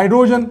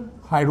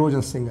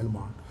هایدروجن سنگل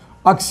بانډ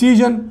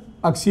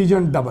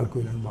اکسیجن ډبل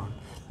کویلنٹ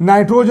بانډ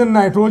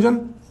نایټروجن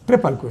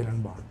ټریپل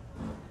کویلنٹ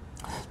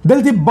بانډ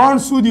دلته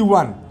بانډ سو دی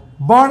 1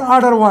 بانډ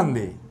آرډر 1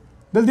 دی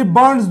دلته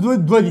بانډز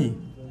دو دي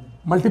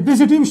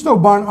ملټیپلیسټي هم شته او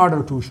بانډ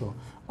آرډر 2 شو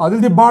او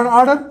دلته بانډ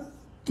آرډر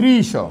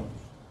 3 شو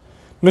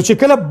نو چې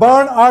کله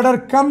بانډ آرډر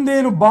کم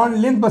دی نو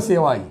بانډ لینث به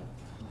سیوایي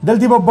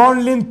دلته به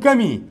بانډ لینث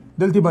کمی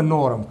دلته به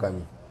نورم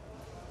کمی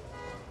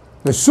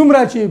نو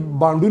څومره چې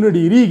بانډونه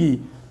ډیریږي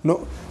نو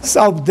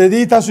د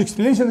دې تاسو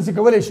ایکسپلینیشن څه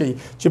کولی شئ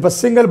چې په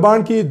سنگل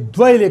بانډ کې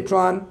 2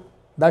 الکترون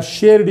دا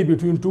شیر دی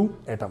بټوین 2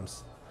 اټمز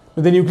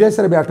نو د نیوکلیس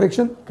سره به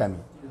اټریکشن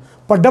کمی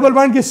په ډبل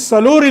بانډ کې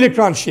سلور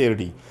الکترون شیر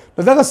دی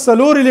نو دغه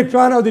سلور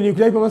الکترون او د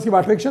نیوکلیس په منځ کې به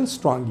اټریکشن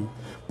سترونګ دي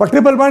په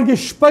ټریپل بانډ کې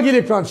شپږ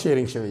الکترون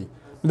شیرینګ شوی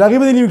نو د هغې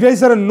به د نیوکلیس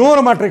سره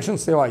نورم اټریکشن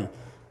سیوایي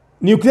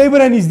نیوکلیس به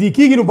رانږدې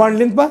کېږي نو بانډ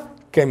لینث به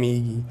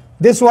کمیږي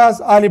دس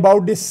واز آل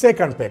اباؤٹ د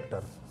سیکنډ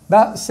فیکټر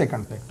دا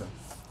سیکنډ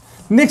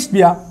فیکټر نیکسٹ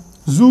بیا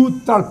زو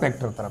تھرڈ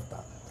فیکٹر طرف تا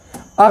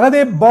هغه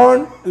د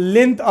بانډ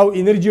لینث او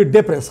انرژي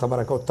ډیفرنس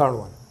خبره کو تھرڈ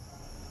ون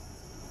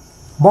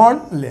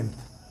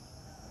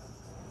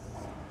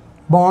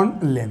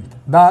بانډ لینث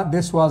دا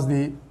دس واز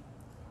دی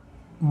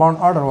بانډ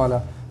آرډر والا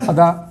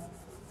دا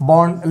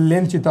بانډ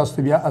لینث چې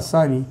تاسو بیا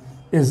اسانی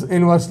is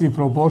inversely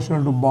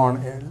proportional to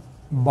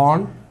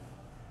bond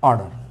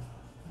order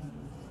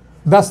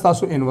دا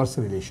ستاسو انورس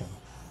ریلیشن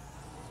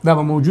دا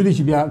به موجودی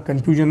چې بیا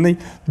کنفیوژن نه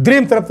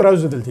دریم طرف ته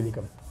راځو دلته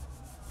لیکم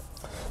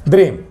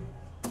دریم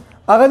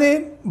هغه دی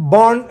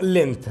بانډ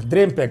لینث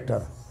دریم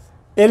فیکټر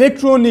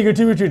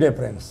electronegativity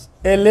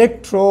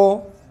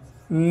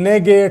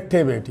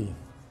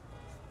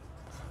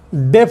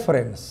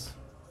difference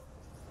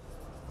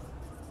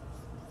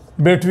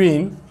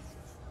between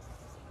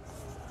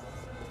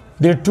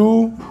the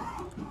two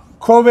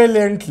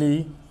covalently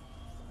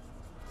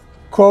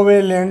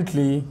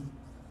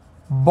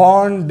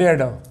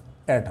bonded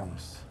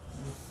atoms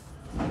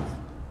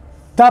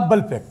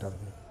double factor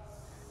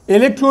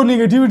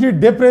electronegativity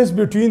difference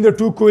between the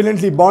two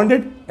covalently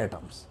bonded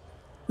atoms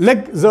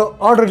like the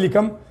order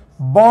likam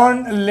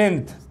bond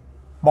length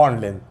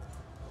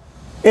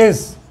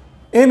is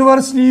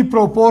inversely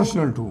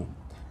proportional to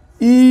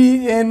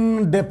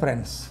En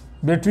difference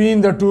between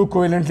the two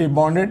covalently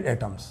bonded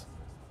atoms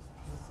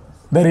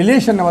the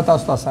relation نبا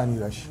تاسو ته اسانی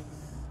راشي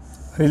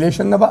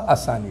relation نبا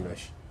اسانی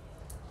راشي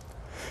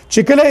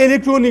چې کله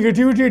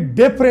electronegativity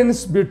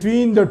difference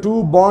between the two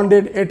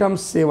bonded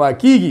atoms سیوا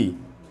کیږي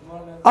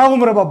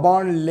هغومره به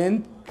bond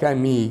length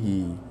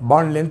کمیږي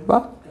bond length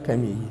به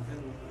کمیږي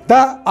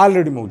دا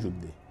already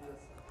موجود دی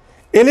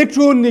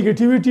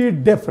electronegativity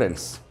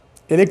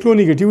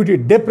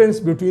difference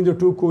between the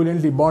two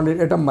covalently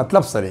bonded atom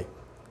मतलब सरे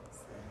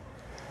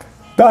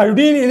the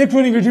iodine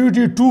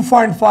electronegativity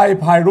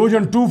 2.5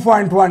 hydrogen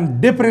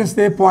 2.1 difference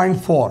they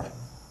 0.4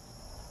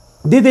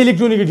 they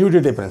electronegativity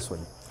difference हुई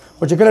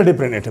और चकला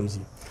different atoms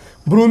he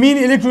bromine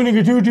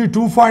electronegativity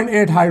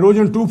 2.8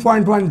 hydrogen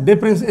 2.1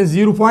 difference is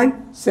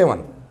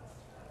 0.7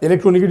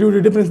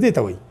 electronegativity difference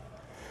देता हुई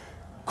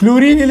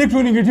chlorine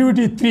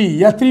electronegativity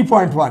 3 या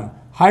 3.1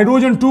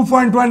 hydrogen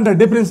 2.1 the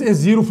difference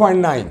is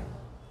 0.9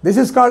 this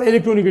is called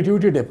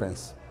electronegativity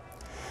difference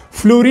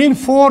fluorine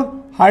 4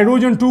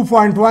 hydrogen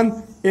 2.1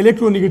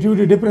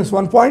 electronegativity difference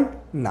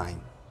 1.9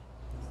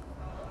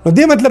 नो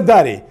दे मतलब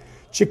दारे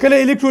चिकले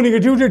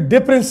electronegativity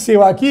difference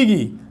सेवा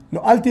कीगी नो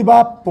अल्तिबा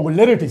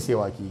polarity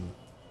सेवा कीगी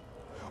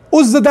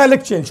उस ज़दा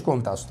अलग चेंज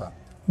कोम तास्ता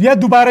या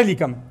दोबारा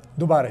लिखम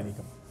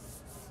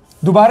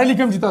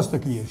जिता उस्ता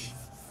clear she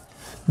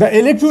the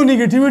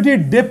electronegativity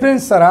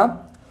difference सरा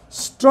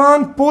strong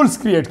poles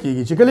create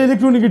कीगी चिकले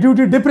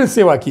electronegativity difference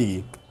सेवा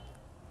कीगी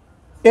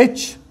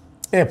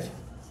HF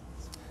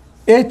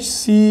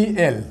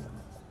HCl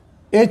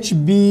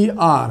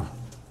HBr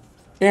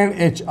and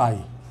HI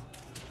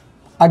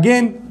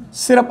again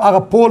सिर्फ आगा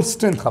पोल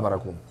स्ट्रेंथ खबर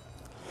रखूं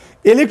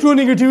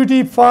electronegativity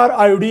for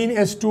iodine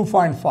is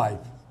 2.5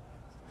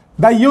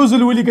 दा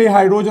यूजुअली कई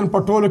हाइड्रोजन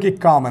पटोलो की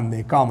कॉमन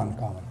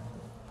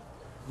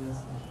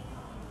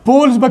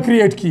पोल्स ब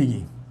क्रिएट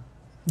कीगी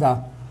दा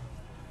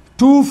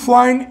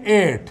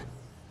 2.8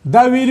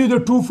 दा वैल्यू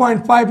द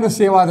 2.5 न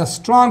सेवा दा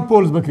स्ट्रांग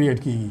पोल्स ब क्रिएट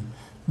कीगी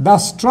दा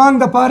स्ट्रांग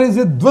द पारे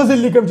जे द्वजल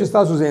लिकम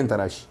चिस्ता सुजेन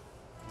तराश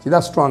सीधा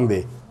स्ट्रांग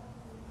दे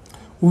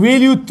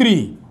वैल्यू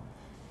 3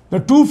 the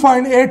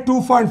 2.8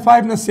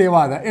 2.5 na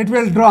seva da it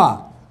will draw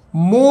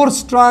more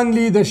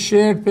strongly the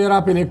shared pair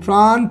of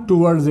electron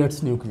towards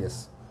its nucleus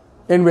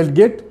and will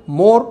get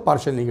more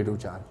partial negative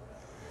charge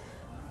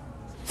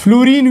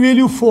fluorine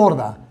value 4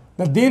 da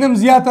the denum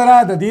ziyatara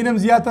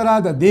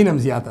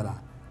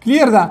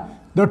clear da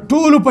the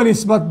total upan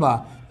nisbat ba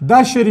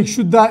da sharik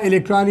shuddha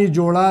electroni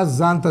joda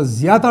zanta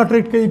ziyata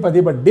attract kai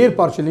pade ba der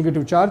partial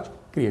negative charge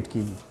create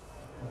ki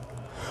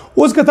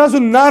uska tasu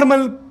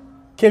normal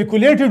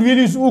calculated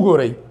values ugo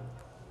rahi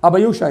अब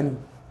यू शानी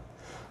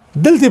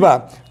दिलती बा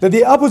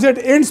the opposite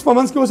ends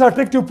पमंस के उस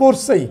attractive force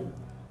सही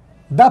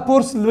the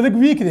force लग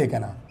वीक दे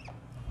कना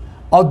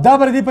और द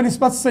बरदी पर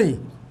निस्बत सही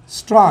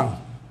स्ट्रांग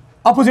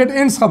अपोजिट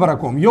एंड्स खबर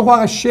रखूं यो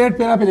को शेड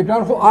पेरा पे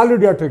इलेक्ट्रॉन को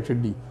ऑलरेडी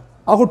अट्रैक्टेड दी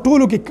अगो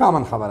टोलो की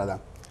कॉमन खबर दा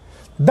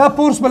द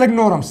फोर्स बलक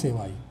नॉर्म से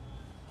वाई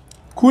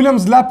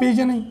कूलम्स ला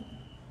पेज नहीं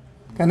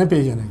कहने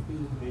पेज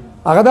नहीं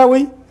अगदा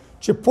वही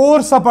च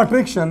force of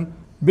attraction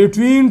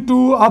between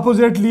two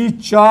oppositely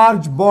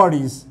charge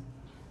bodies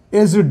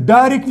is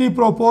directly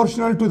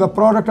proportional to the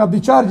product of the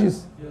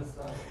charges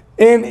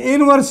and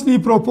inversely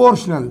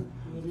proportional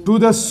to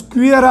the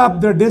square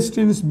of the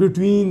distance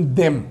between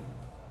them.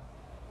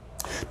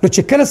 No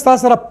chicken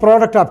stasara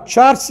product of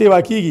charge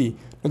seva kigi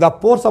no the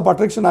force of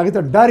attraction age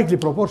ta directly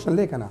proportional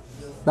le kana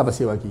da ba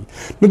seva ki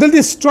no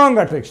the strong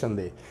attraction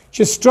de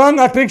che strong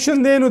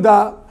attraction de no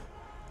da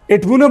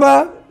it wuna ba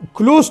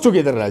close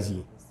together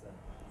razi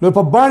no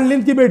pa bond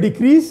length ki be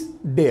decrease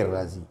der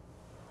razi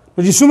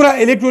तो जी सुमरा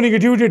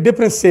electronegativity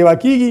difference सेवा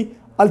कीगी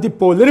अल्टी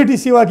पोलरिटी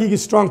सेवा कीगी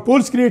strong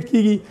poles create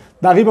कीगी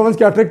दागी पवंस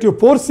के अट्रैक्टिव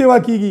फोर्स सेवा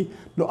कीगी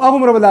नो अब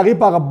हमरा दागी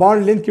पागा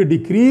बॉन्ड लेंथ की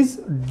डिक्रीज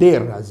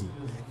देर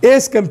राजी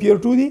as compare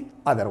to the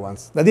other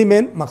ones दी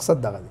मेन मकसद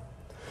दगा दे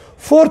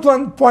फोर्थ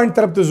वन पॉइंट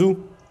तरफ तजू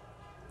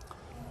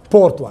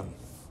फोर्थ वन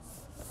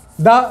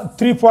दा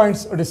 3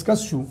 पॉइंट्स डिस्कस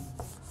शू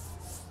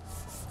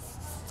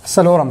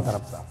सलोरम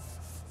तरफ दा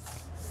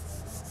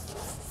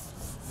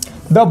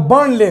the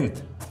bond length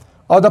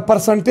or the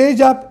percentage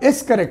of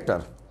S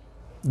character,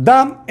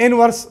 the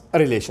inverse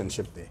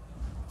relationship there.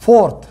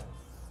 Fourth,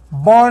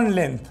 bond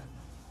length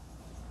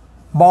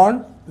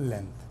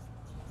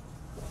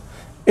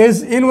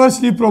is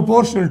inversely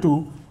proportional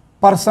to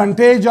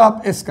percentage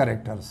of S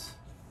characters.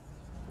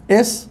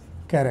 S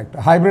character,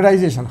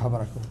 hybridization खबर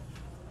रखो.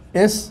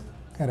 S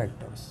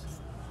characters.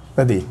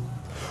 तदी.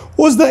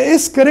 उस the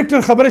S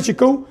character खबर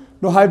Chico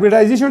no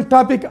hybridization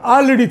topic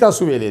already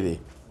तासु वेले दे.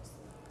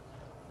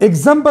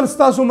 एग्जाम्पल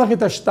स्तासु मखे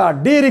तश्ता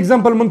डेर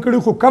एग्जाम्पल मन कड़ी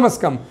खो कम अज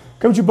कम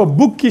چې په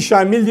बुक کې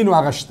شامل دي نو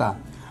هغه شته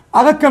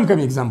هغه کم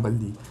एग्जाम्पल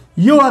دي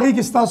یو هغه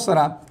کې ستاسو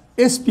سره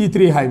sp3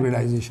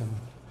 hybridisation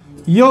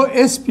یو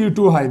sp2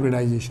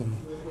 hybridisation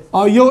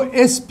او یو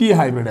sp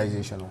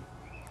hybridisation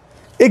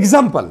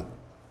example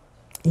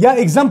या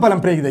एग्जाम्पल हम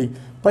پرېږ دی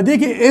په دې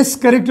کې s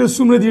کریکټر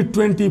څومره دي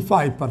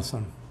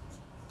 25%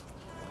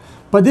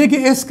 په دې کې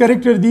s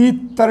کریکټر دي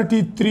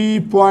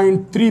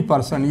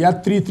 33.3% یا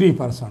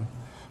 33%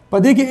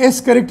 पदे के एस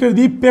करेक्टर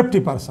दी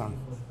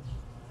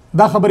 50%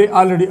 दा खबरें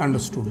ऑलरेडी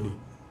अंडरस्टूड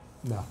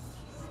दी दा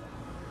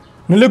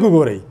नलेको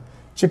गो रही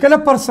चिकला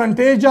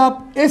परसेंटेज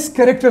ऑफ एस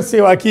करेक्टर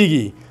सेवा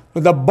कीगी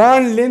नो द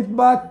बॉन्ड लेंथ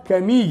बा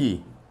कमीगी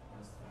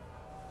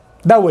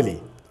दा वली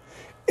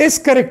एस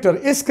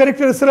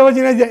करेक्टर सर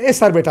वजन है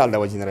एस ऑर्बिटल दा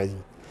वजन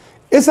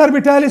राजी S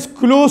orbital is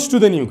close to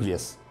the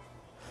nucleus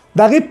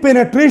दा गे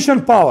पेनिट्रेशन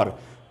पावर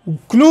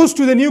کلوز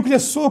ټو د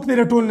نیوکلیس څوک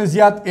دی ټول نه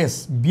زیات اس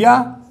بیا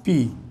پی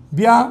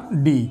بیا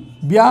ډي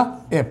بیا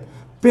اف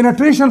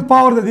پینټریشن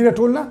پاور د دې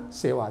ټول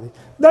نه سیوا دی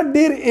دا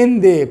ډیر ان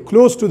دی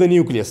کلوز ټو د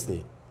نیوکلیس دی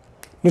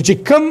نو چې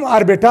کم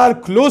اربیټال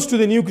کلوز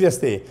ټو د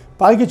نیوکلیس دی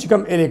پای کې چې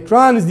کم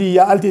الکترونز دي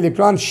یا الټي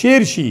الکترون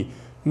شیر شي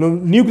نو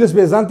نیوکلیس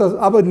به ځان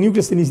ته اب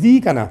نیوکلیس ته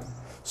نږدې کنه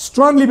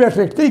strongly به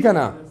اټریکټ کوي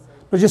کنه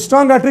نو چې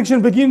strong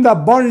attraction پکې دا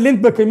bond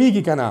length به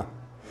کمیږي کنه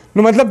نو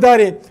مطلب دا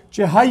دی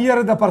چې higher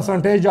the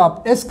percentage of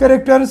s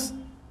characters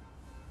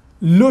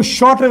low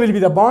shorter will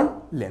be the bond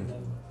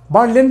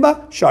length به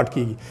short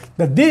کیږي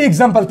د دې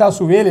example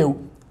تاسو ویلو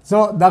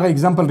زه دا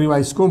example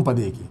ریوایز کوم په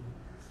دې کې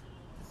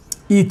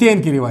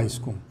ایتین کې ریوایز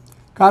کوم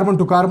کاربن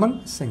ټو کاربن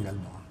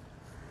سنگل بond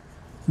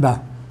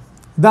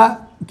دا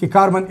کې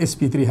کاربن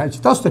sp3 هاي چې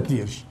تاسو ته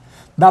کلیر شي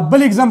دا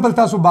بل example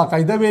تاسو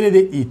باقاعده ویلې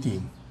دی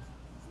ایتین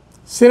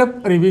صرف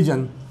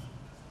ریویژن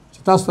چې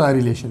تاسو ته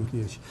ریلیشن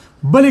کلیر شي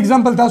بل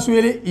example تاسو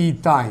ویلې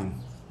ایتاین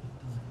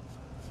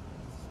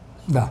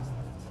دا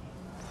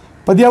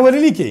په دې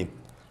اولنی کې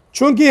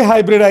چونکه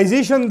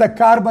هایبریډایزیشن د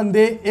کاربن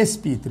دی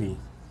sp3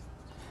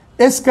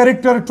 s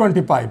کریکټر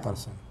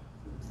 25%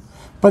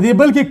 په دې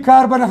بل کې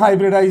کاربن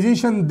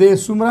هایبریډایزیشن د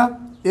سمرا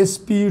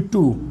sp2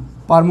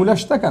 فارمولا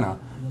شته کنه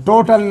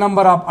ټوټل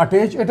نمبر اف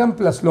اٹیچ اټم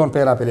پلس لون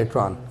پیر اف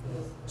الکترون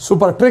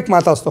سپر ټریک ما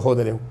تاسو ته خو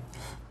درو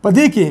په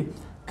دې کې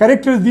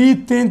کریکټر دی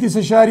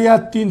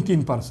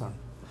 33.33%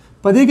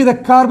 په دې کې د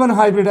کاربن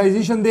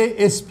هایبریډایزیشن دی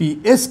sp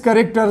s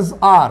کریکټرز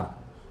ار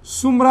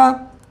سمرا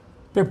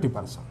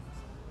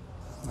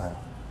 50%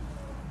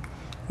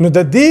 نو د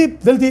دې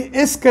دلته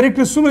اس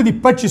کریکټر څومره دي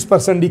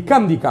 25% دي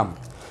کم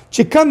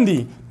چې کم دي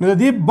نو د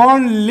دې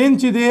بانډ لینث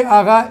چې دی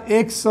هغه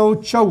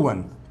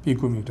 154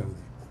 پیکومیټر دی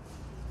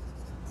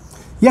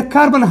یا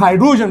کاربن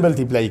هایدروجن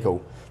بلته اپلای کو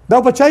دا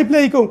په چا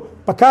اپلای کو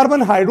په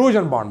کاربن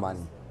هایدروجن بانډ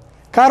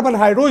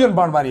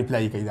باندې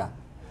اپلای کوي دا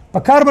په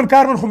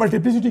کاربن خو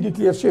ملټیپلیسټی کې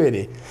کلیر شوی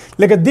دی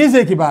لکه دې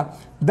ځای کې با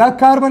دا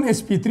کاربن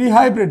sp3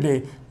 هایبرید دی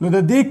نو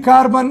د دې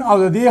کاربن او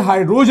د دې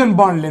هایدروجن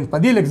بانډ لینث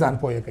په دې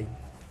لګزان پوهه کوي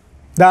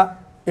دا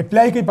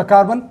اپلای کوي په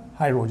کاربن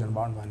هایدروجن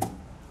بانډ باندې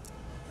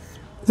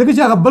ځکه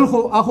چې هغه بل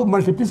خو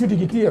ملټیپلیسټی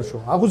کې کلیر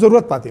شو هغه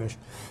ضرورت پاتې نشي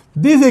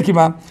دې ځای کې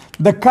با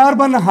د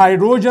کاربن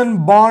هایدروجن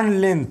بانډ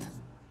لینث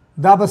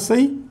دا به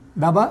صحیح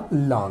دا به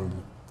لانګ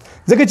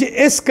ځکه چې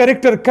اس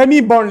کریکټر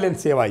کمی بانډ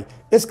لینث سیوای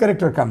اس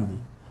کریکټر کم دی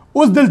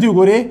اوس دلته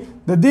وګورئ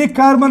د دې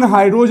کاربن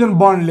هایدروجن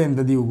بانډ لینث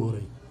د دې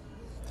وګورئ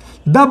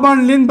دا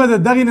بانډ لینث به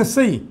دغه نه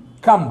صحیح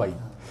کم وي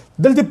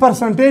دلته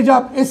پرسنټیج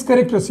اف اس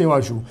کریکټر سیوا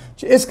شو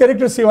چې اس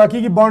کریکټر سیوا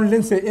کیږي بانډ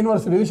لینث سره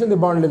انورس ریلیشن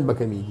د بانډ لینث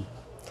به کمیږي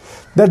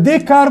د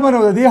دې کاربن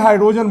او د دې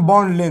هایدروجن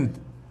بانډ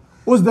لینث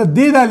اوس د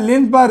دې د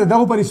لینث به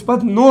دغه په نسبت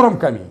نورم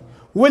کمی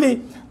ولی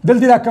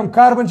دلته دا کم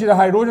کاربن چې د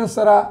هایدروجن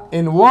سره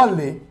انوالو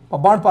دی په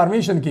بانډ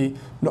فارمیشن کې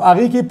نو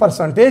هغه کې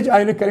پرسنټیج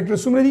آیونیک کریکټر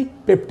څومره دي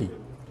 50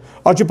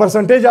 او چې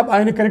پرسنټیج اف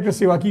آیونیک کریکټر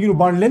سیوا کیږي نو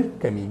بانډ لینث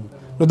کمیږي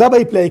نو دا به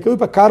اپلای کوي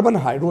په کاربن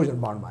هایدروجن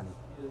بانډ باندې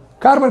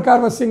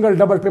کاربن سنگل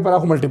ډبل ټریپل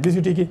هغه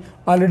ملټیپلیسټی کې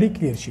الریډي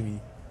کلیر شوی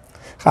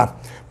ها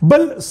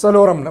بل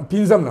سلورم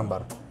پنځم نمبر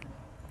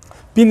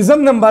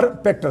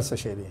فیکټر څه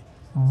شی دی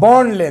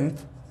بانډ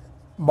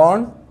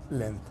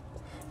لینث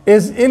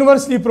is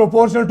inversely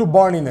proportional to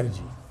bond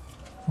energy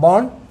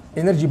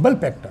بل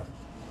فیکټر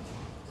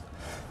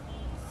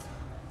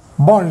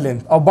bond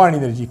length او bond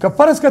energy که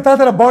فرض کړه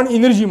تاسو bond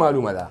energy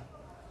معلومه ده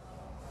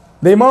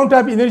the amount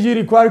of energy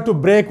required to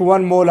break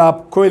one mole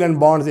of covalent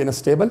bonds in a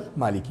stable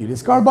molecule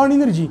is called bond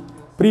energy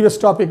previous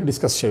topic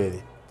discuss شوی دی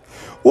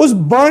اوس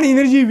bond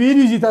energy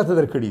values تاسو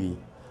درکړي دي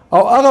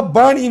او هغه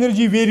bond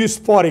energy values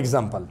for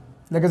example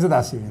لکه زه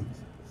داسې وایم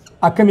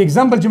اکم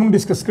example چې موږ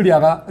ډیسکس کړی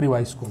هغه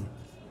ریوایز کوم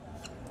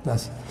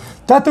داسې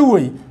تاسو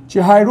وایي چې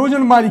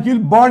هایدروجن مالیکول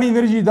bond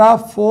energy دا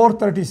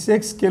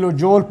 436 کیلو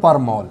جول پر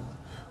مول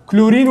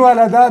کلورین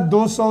والا دا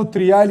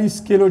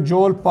 243 کیلو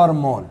جول پر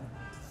مول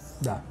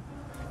دا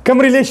کم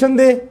ریلیشن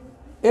دی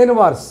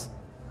انورس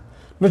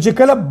نو چې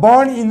کله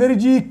بانډ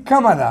انرژي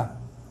کمه ده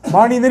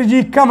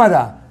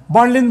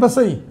بانډ لینث به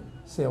صحیح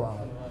سیوا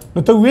نو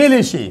ته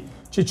ویلی شي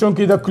چې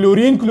چونکې د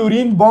کلورین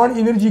بانډ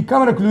انرژي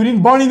کمه ده کلورین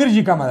بانډ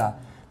انرژي کمه ده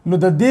نو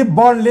د دې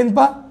بانډ لینث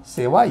به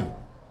سیوای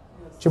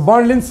چې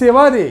بانډ لینث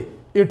سیوا دی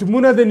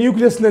اټمونه د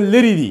نیوکلیس نه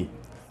لري دي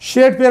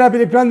شیډ پیر اف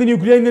الکترون د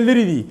نیوکلیای نه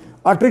لري دي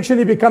اټریکشن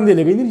یې کم دی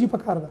لګي انرژي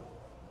پکار ده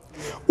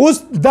اوس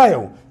دا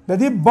یو د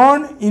دې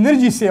بانډ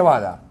انرژي سیوا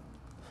ده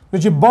نو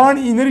چې بانډ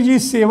انرژي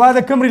سیوا د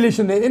کم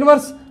ریلیشن دی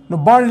انورس نو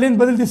بانډ لینث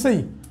بدلتی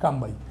صحیح کم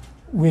وي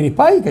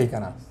ویریفای کوي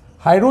کنه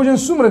هایدروجن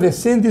څومره دی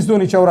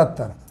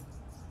 37.74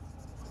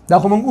 دا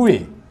خو موږ وې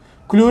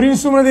کلورین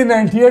څومره دی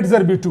 98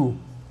 ضرب 2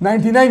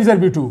 99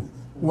 ضرب 2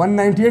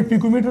 198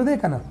 پیکومیټر دی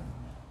کنه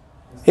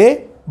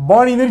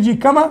بانډ انرژي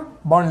کمه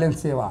بانډ لینث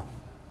سیوا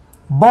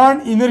بانډ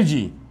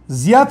انرژي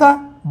زیاته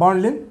بانډ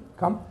لینث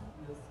کم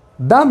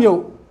دا یو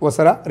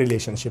وسره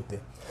ریلیشنشپ دی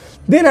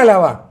دین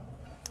علاوه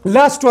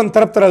لاست ون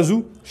طرف ترازو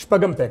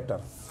شپږم فیکټر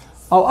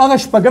او هغه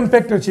شپږم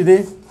فیکټر چې دی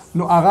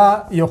نو هغه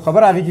یو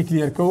خبر هغه کې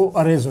کلیر کوو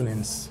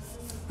ریزونانس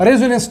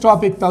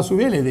ټاپک تاسو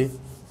ویلې دی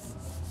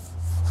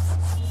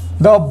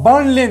دا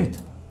بانډ لینث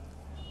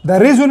د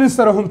ریزوننس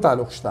سره هم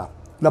تعلق شته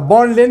د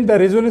بانډ لینث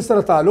د ریزوننس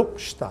سره تعلق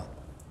شته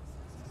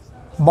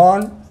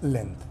bond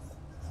length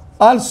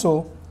also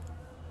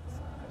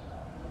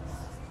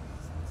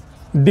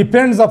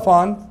depends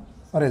upon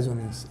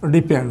resonance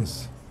depends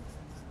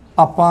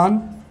upon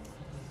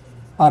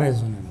a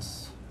resonance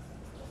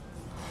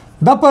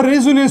دا پر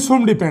resonance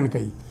هم depend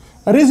کوي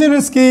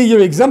resonance کې یو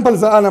example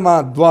ز علامه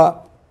دوا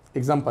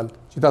example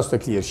چې تاسو ته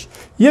clear شي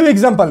یو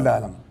example د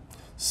علامه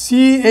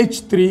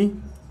CH3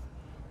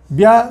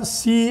 بیا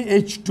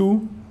CH2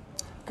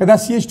 کدا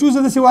CH2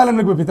 زده سی عالم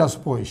لګ په تاسو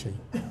پوه شئ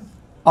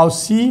او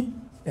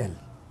CL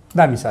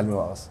دا مثال مې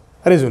واغس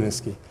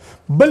ریزوننس کې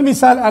بل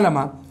مثال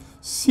علامه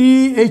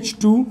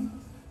CH2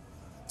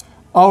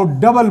 او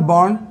ډبل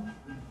بانډ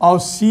او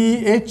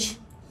CH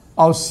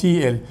او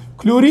Cl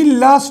کلورین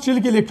لاست چل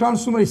کې الکترون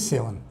څومره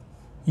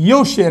 7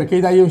 یو شیر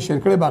کوي دا یو شیر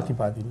کړي باقی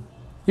پاتې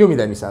دي یو می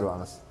دا مثال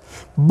واغس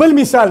بل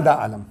مثال دا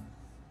علم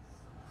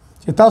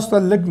چې تاسو ته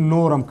لګ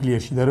نورم کلیر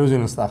شي د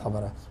ریزوننس دا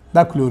خبره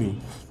دا کلورین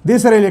د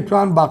سره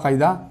الکترون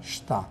باقاعده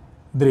شتا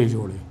درې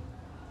جوړي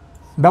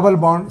ډبل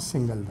بانډ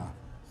سنگل دا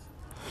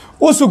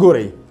اوس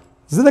وګورئ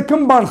زه د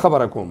کوم بانډ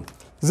خبره کوم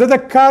زه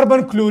د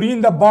کاربن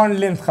کلورین د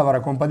بانډ لینث خبره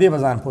کوم په دې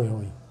وزن پوه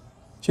وي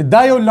چې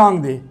دا یو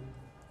لانګ دی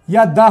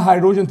یا دا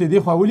هایدروجن ته دی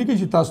خو ولي کې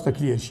چې تاسو ته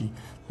کلیر شي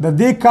د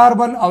دې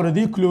کاربن او د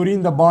دې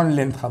کلورین د بانډ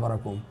لینث خبره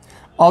کوم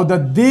او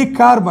د دې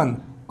کاربن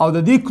او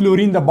د دې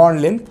کلورین د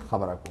بانډ لینث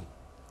خبره کوم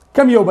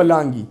کم یو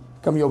بلانګي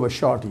کم یو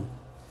بشارټي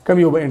کم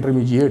یو به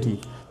انټرمیډیټي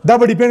دا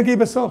به ډیپند کوي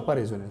په څه پر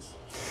ریزوننس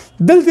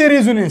دلته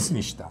ریزوننس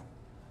نشته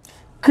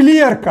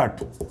کلیر کټ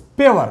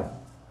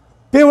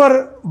پیور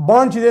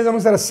بانډ چې دی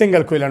زموږ سره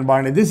سنگل کویلنټ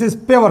بانډ دی دس از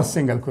پیور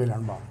سنگل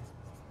کویلنټ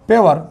بانډ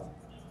پیور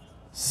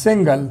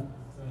سنگل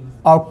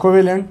او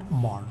کویلنټ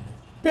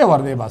بانډ پیور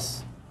دی بس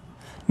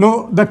نو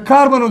د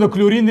کاربن او د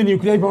کلورین د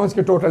نیوکلیای په منځ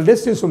کې ټوټل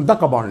ډیسټنس هم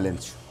دغه بانډ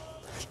لینث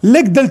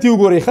لګ دلته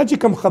وګورئ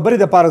چې کوم خبرې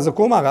د پاره ز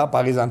کوم هغه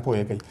پاکستان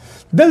پوهه کوي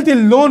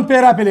دلته لون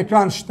پیرا په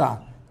الکترون شته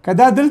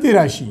کدا دلته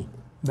راشي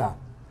دا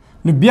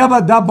نو بیا به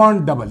دا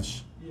بانډ ډبل شي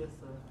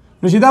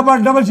نو چې دا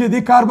بانډ ډبل شي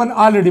د کاربن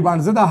الریډي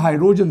بانډ زدا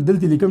هایدروجن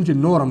دلته لیکم چې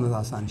نورم د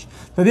آسان شي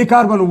د دې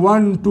کاربن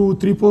 1 2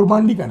 3 4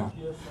 باندې کنه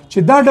چې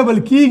دا ډبل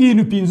کیږي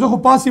نو 15 خو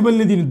پاسیبل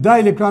نه دي دا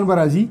الکترون به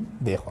راځي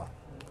دیخوا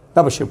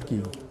دا به شپ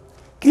کیږي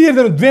کلیر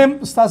د دویم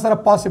ستاسو سره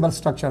پاسیبل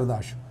سټرکچر دا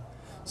شو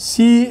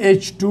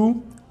CH2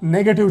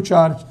 نیگیټیو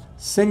چارج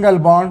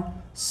سنگل بانډ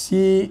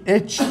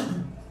CH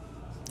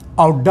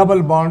او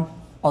ډبل بانډ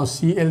او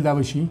Cl دا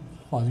بشي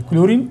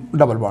کلورین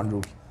ډبل بانډ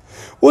جوړي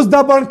اوس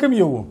دا بانډ کوم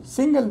یو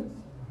سنگل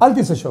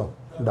التی څه شو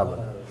ډبل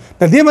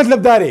د دې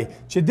مطلب دا دی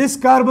چې this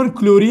carbon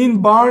chlorine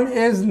bond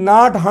is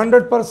not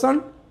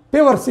 100%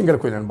 pure single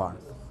covalent bond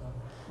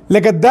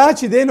لکه دا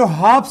چې دی نو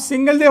هاف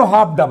سنگل دی او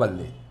هاف ډبل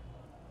دی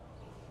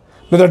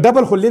نو دا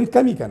ډبل خو لینث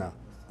کمی کنه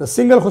د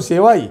سنگل خو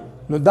سیوای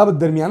نو دا به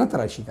درمیانه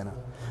تراشي کنه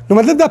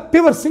نو مطلب دا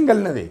پیور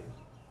سنگل نه دی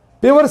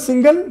پیور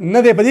سنگل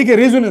نه دی په دې کې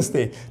ریزوننس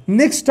دی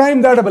نیکسٹ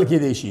ټایم دا ډبل کې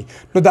دی شي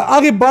نو دا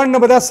هغه بانډ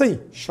نه بدا صحیح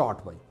شارټ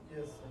وای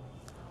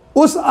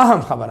اوس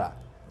اهم خبره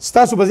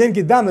ستاسو په ذهن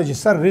کې دا نه چې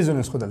سر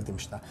ریزوننس خو دلته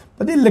مشته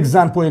په دې لږ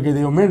ځان پوهه کې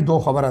دی یو منټ دوه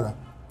خبره ده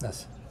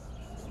داسې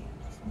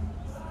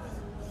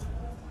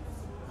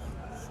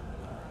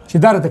چې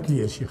دا راته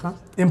کلیر شي ښه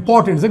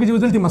امپورټنټ ځکه چې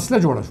دلته مسله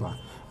جوړه شوه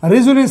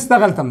ریزوننس ته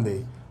غلطم دی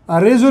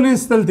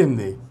ریزوننس دلته هم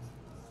دی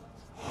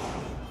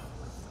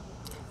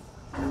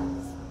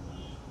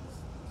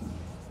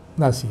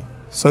داسې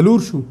سلور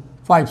شو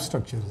 5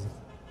 سټرکچرز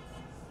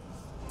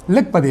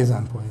لږ په دې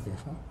ځان پوهه کې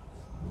ښه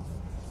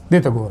دې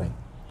ته ګورئ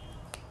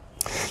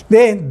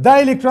دا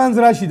الکترونز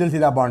راشي دلته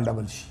دا بانډ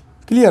ډبل شي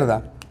کلیر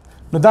ده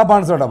نو دا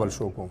بانډ زه ډبل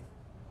شو کوم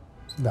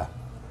دا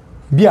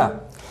بیا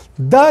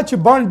دا چې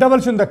بانډ ډبل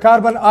شون د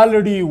کاربن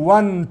الریډي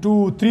 1 2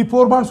 3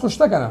 4 بانډ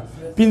خوشته کنه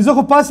 15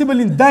 خو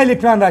پاسیبل دا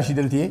الکترون راشي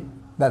دلته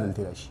دا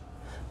دلته راشي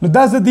نو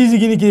دا زه دې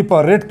ځګینه کې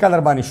په ریډ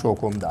کلر باندې شو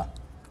کوم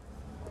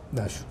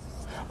دا شو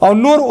او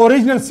نور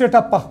اوریجنل سیټ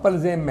اپ په خپل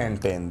ځای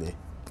مینټین دی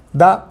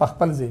دا په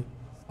خپل ځای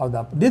او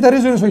دا د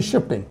ریزوننس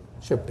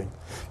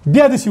شفټینګ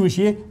بیا د سی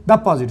وشي دا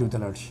پازیټیو ته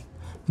لاړ شي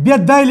بیا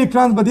دا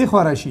الکترون به دی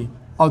خو راشي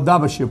او دا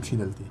به شفټ شي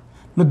دلته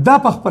نو دا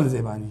په خپل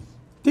ځای باندې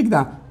ټیک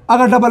ده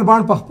اگر ډبل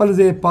بانډ په خپل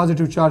ځای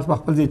پازیټیو چارج په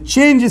خپل ځای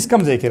چینجز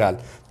کم ځای کې رال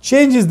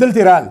چینجز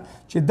دلته رال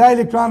چې دا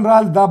الکترون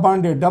رال دا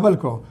بانډ ډبل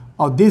کو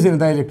او دې ځای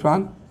دا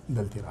الکترون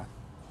دلته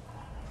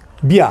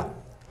رال بیا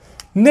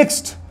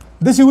نیکسٹ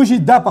د سی وشي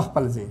دا په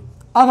خپل ځای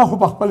هغه خو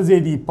په خپل ځای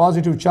دی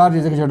پازیټیو چارج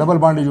ځکه چې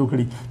ډبل بانډ جوړ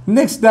کړي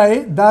نیکسٹ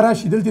دا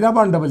راشي دلته دا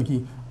بانډ ډبل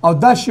کی او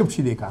دا شفټ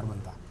شي د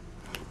کاربن ته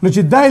نو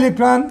چې دا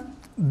الکترون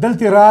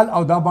دلته رال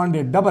او دا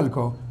باندې ډبل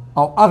کو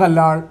او هغه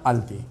لاړ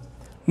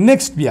الته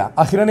نیکسٹ بیا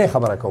اخیرنه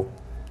خبره کو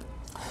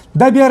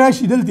دا بیا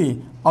راشي دلته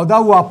او دا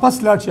واپس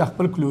لاړ شي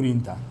خپل کلورین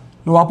ته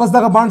نو واپس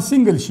دغه باند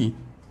سنگل شي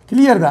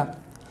کلیر ده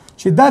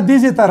چې دا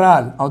دیزه ته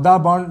رال او دا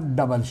باند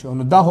ډبل شو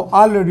نو دا هو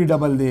الریډي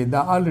ډبل دی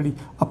دا الریډي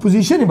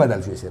اپوزیشن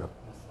بدل شي صرف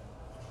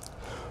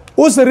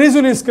اوس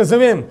ریزوننس که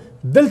زویم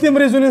دلته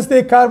ریزوننس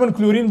دی کاربن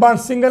کلورین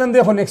باند سنگل هم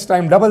دی خو نیکسٹ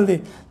ټایم ډبل دی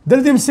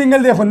دلته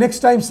سنگل دی خو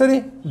نیکسٹ ټایم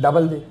سره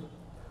ډبل دی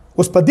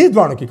اوس په دې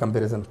دوانو کې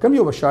کمپیریزن کم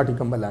یو بشاټي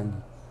کم بلانګي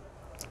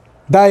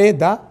دا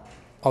دا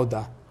او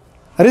دا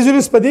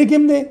ریزوننس په دې کې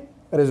هم دی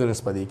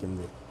ریزوننس په دې کې هم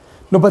دی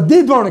نو په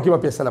دې دوانو کې به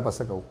فیصله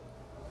پس کوو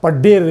په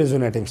ډېر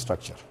ریزونیټنګ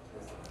سټرکچر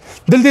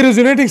دلته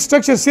ریزونیټنګ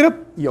سټرکچر صرف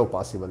یو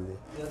پاسبل دی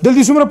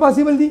دلته څومره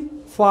پاسبل دي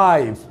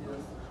 5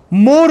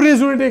 مور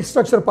ریزونیټنګ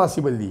سټرکچر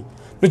پاسبل دي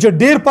نو چې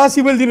ډېر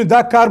پاسبل دي نو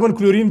دا کاربن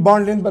کلورین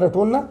بانډ لینث به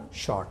ټول نه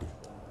شارټ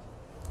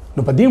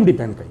نو په دې هم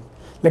ډیپینډ کوي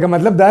لکه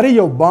مطلب دا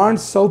یو بانډ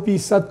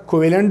 100%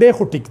 کوویلنټ دی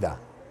خو ټیک ده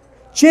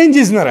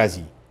چینجز نه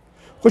راځي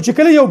خو چې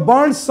کله یو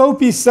بانډ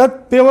 100%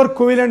 پیور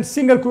کوویلنټ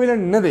سنگل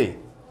کوویلنټ نه دی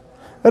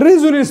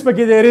ریزوننس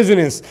پکې دی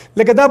ریزوننس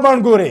لکه دا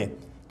بانډ ګوره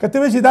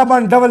کته چې دا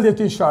بانډ ډبل دی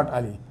ته شارټ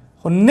علي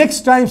خو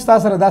نیکسټ ټایم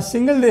تاسو سره دا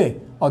سنگل دی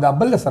او دا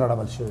بل سره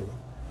ډبل شوی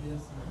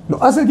نو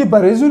اصل کې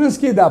په ریزوننس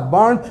کې دا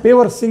بانډ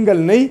پیور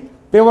سنگل نه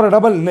پیور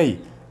ډبل نه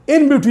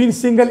ان بټوین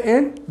سنگل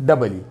اینڈ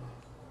ډبل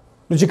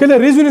نو چې کله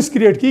ریزوننس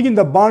کریټ کیږي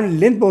د بانډ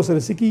لینث به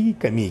سره سکیږي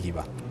کمیږي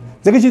با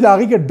ځکه چې دا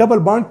هغه کې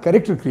ډبل بانډ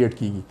کریکټر کریټ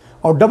کیږي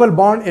او ډبل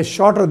بانډ از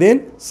شارټر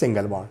دین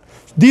سنگل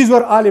بانډ دیز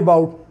ور آل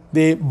اباؤٹ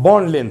د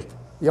بانډ لینث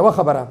یو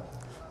خبره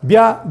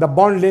بیا د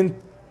بانډ لینث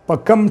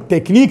په کم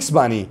ټیکنیکس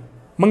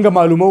باندې منګه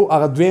معلومو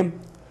هغه دویم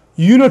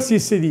یونټ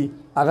سی دي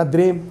هغه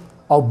دریم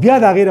او بیا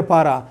د هغې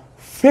لپاره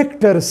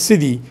فیکټر سی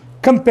دي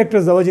کم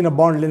فیکټرز د وجې نه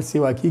بانډ لینث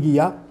سیوا کیږي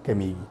یا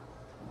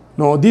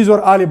کمیږي نو دیز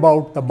ور آل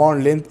اباؤٹ د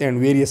بانډ لینث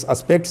اینڈ ویریس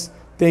اسپیکټس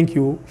Thank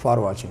you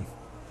for watching.